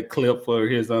lookout for that clip for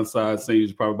his Unsigned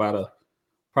Seniors. Probably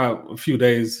a few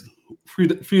days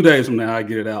from now, I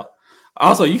get it out.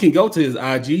 Also, you can go to his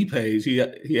IG page.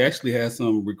 He actually has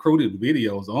some recruited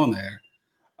videos on there.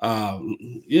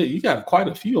 Yeah, you got quite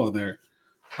a few on there.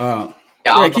 Can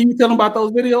you tell them about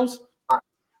those videos?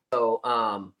 So,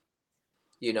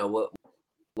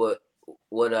 what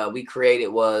we created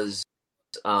was,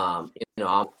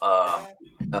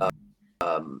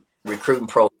 recruiting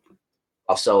profile.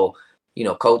 So,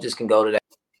 coaches can go to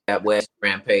that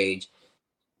Instagram page.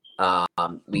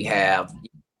 We have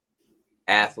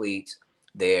athletes,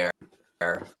 their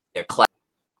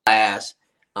class.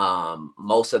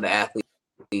 Most of the athletes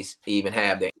even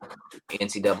have their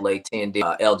NCAA 10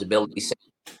 eligibility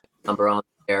number on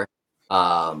there.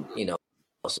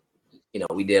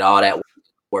 We did all that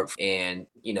work, and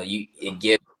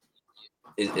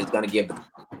it's going to give the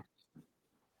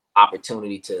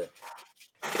opportunity to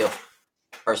build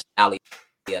personality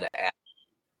of the athlete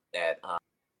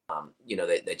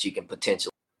that you can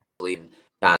potentially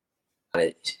kind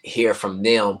of hear from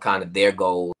them, kind of their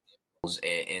goals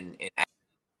and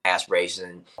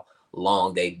aspirations,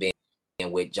 long they've been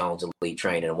with Jones Elite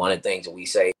Training. And one of the things that we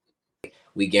say,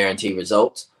 we guarantee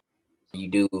results. You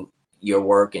do your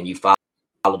work and you follow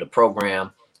the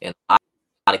program. And a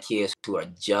lot of kids who are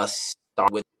just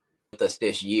starting with us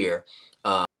this year,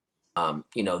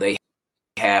 they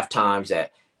have times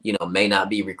that may not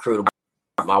be recruitable.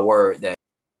 My word that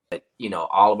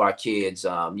all of our kids,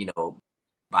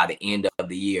 by the end of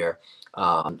the year,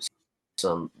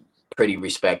 some pretty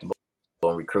respectable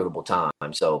and recruitable time.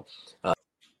 So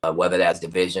whether that's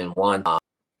Division I,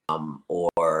 or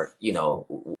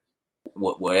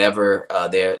whatever,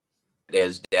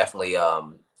 there's definitely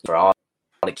for all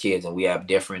the kids, and we have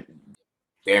different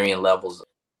varying levels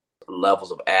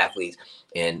of athletes,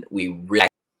 and we really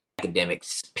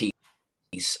academics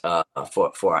piece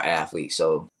for our athletes.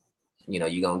 So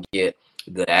you're gonna get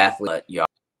a good athlete, but you're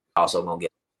also gonna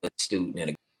get a good student and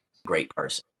a great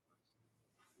person.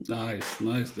 Nice.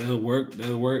 That'll work.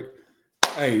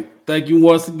 Hey, thank you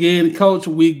once again, Coach.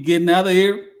 We getting out of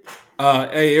here.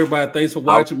 Hey, everybody, thanks for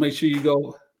watching. Make sure you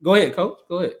go ahead, Coach.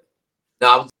 Go ahead. No,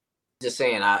 I was just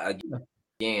saying,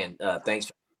 thanks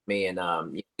for me, and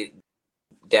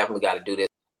definitely got to do this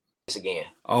again.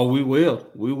 Oh, we will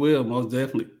most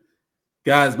definitely.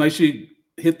 Guys, make sure you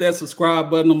hit that subscribe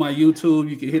button on my YouTube.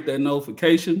 You can hit that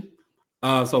notification.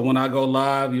 So when I go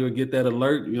live, you'll get that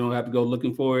alert. You don't have to go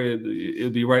looking for it.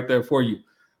 It'll be right there for you.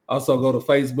 Also, go to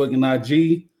Facebook and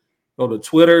IG. Go to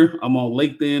Twitter. I'm on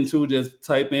LinkedIn too. Just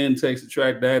type in Texas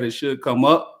Track Dad. It should come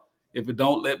up. If it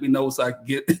don't, let me know so I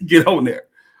can get on there.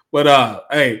 But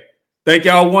hey, thank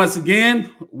y'all once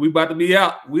again. We about to be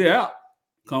out. We're out.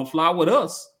 Come fly with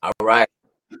us. All right.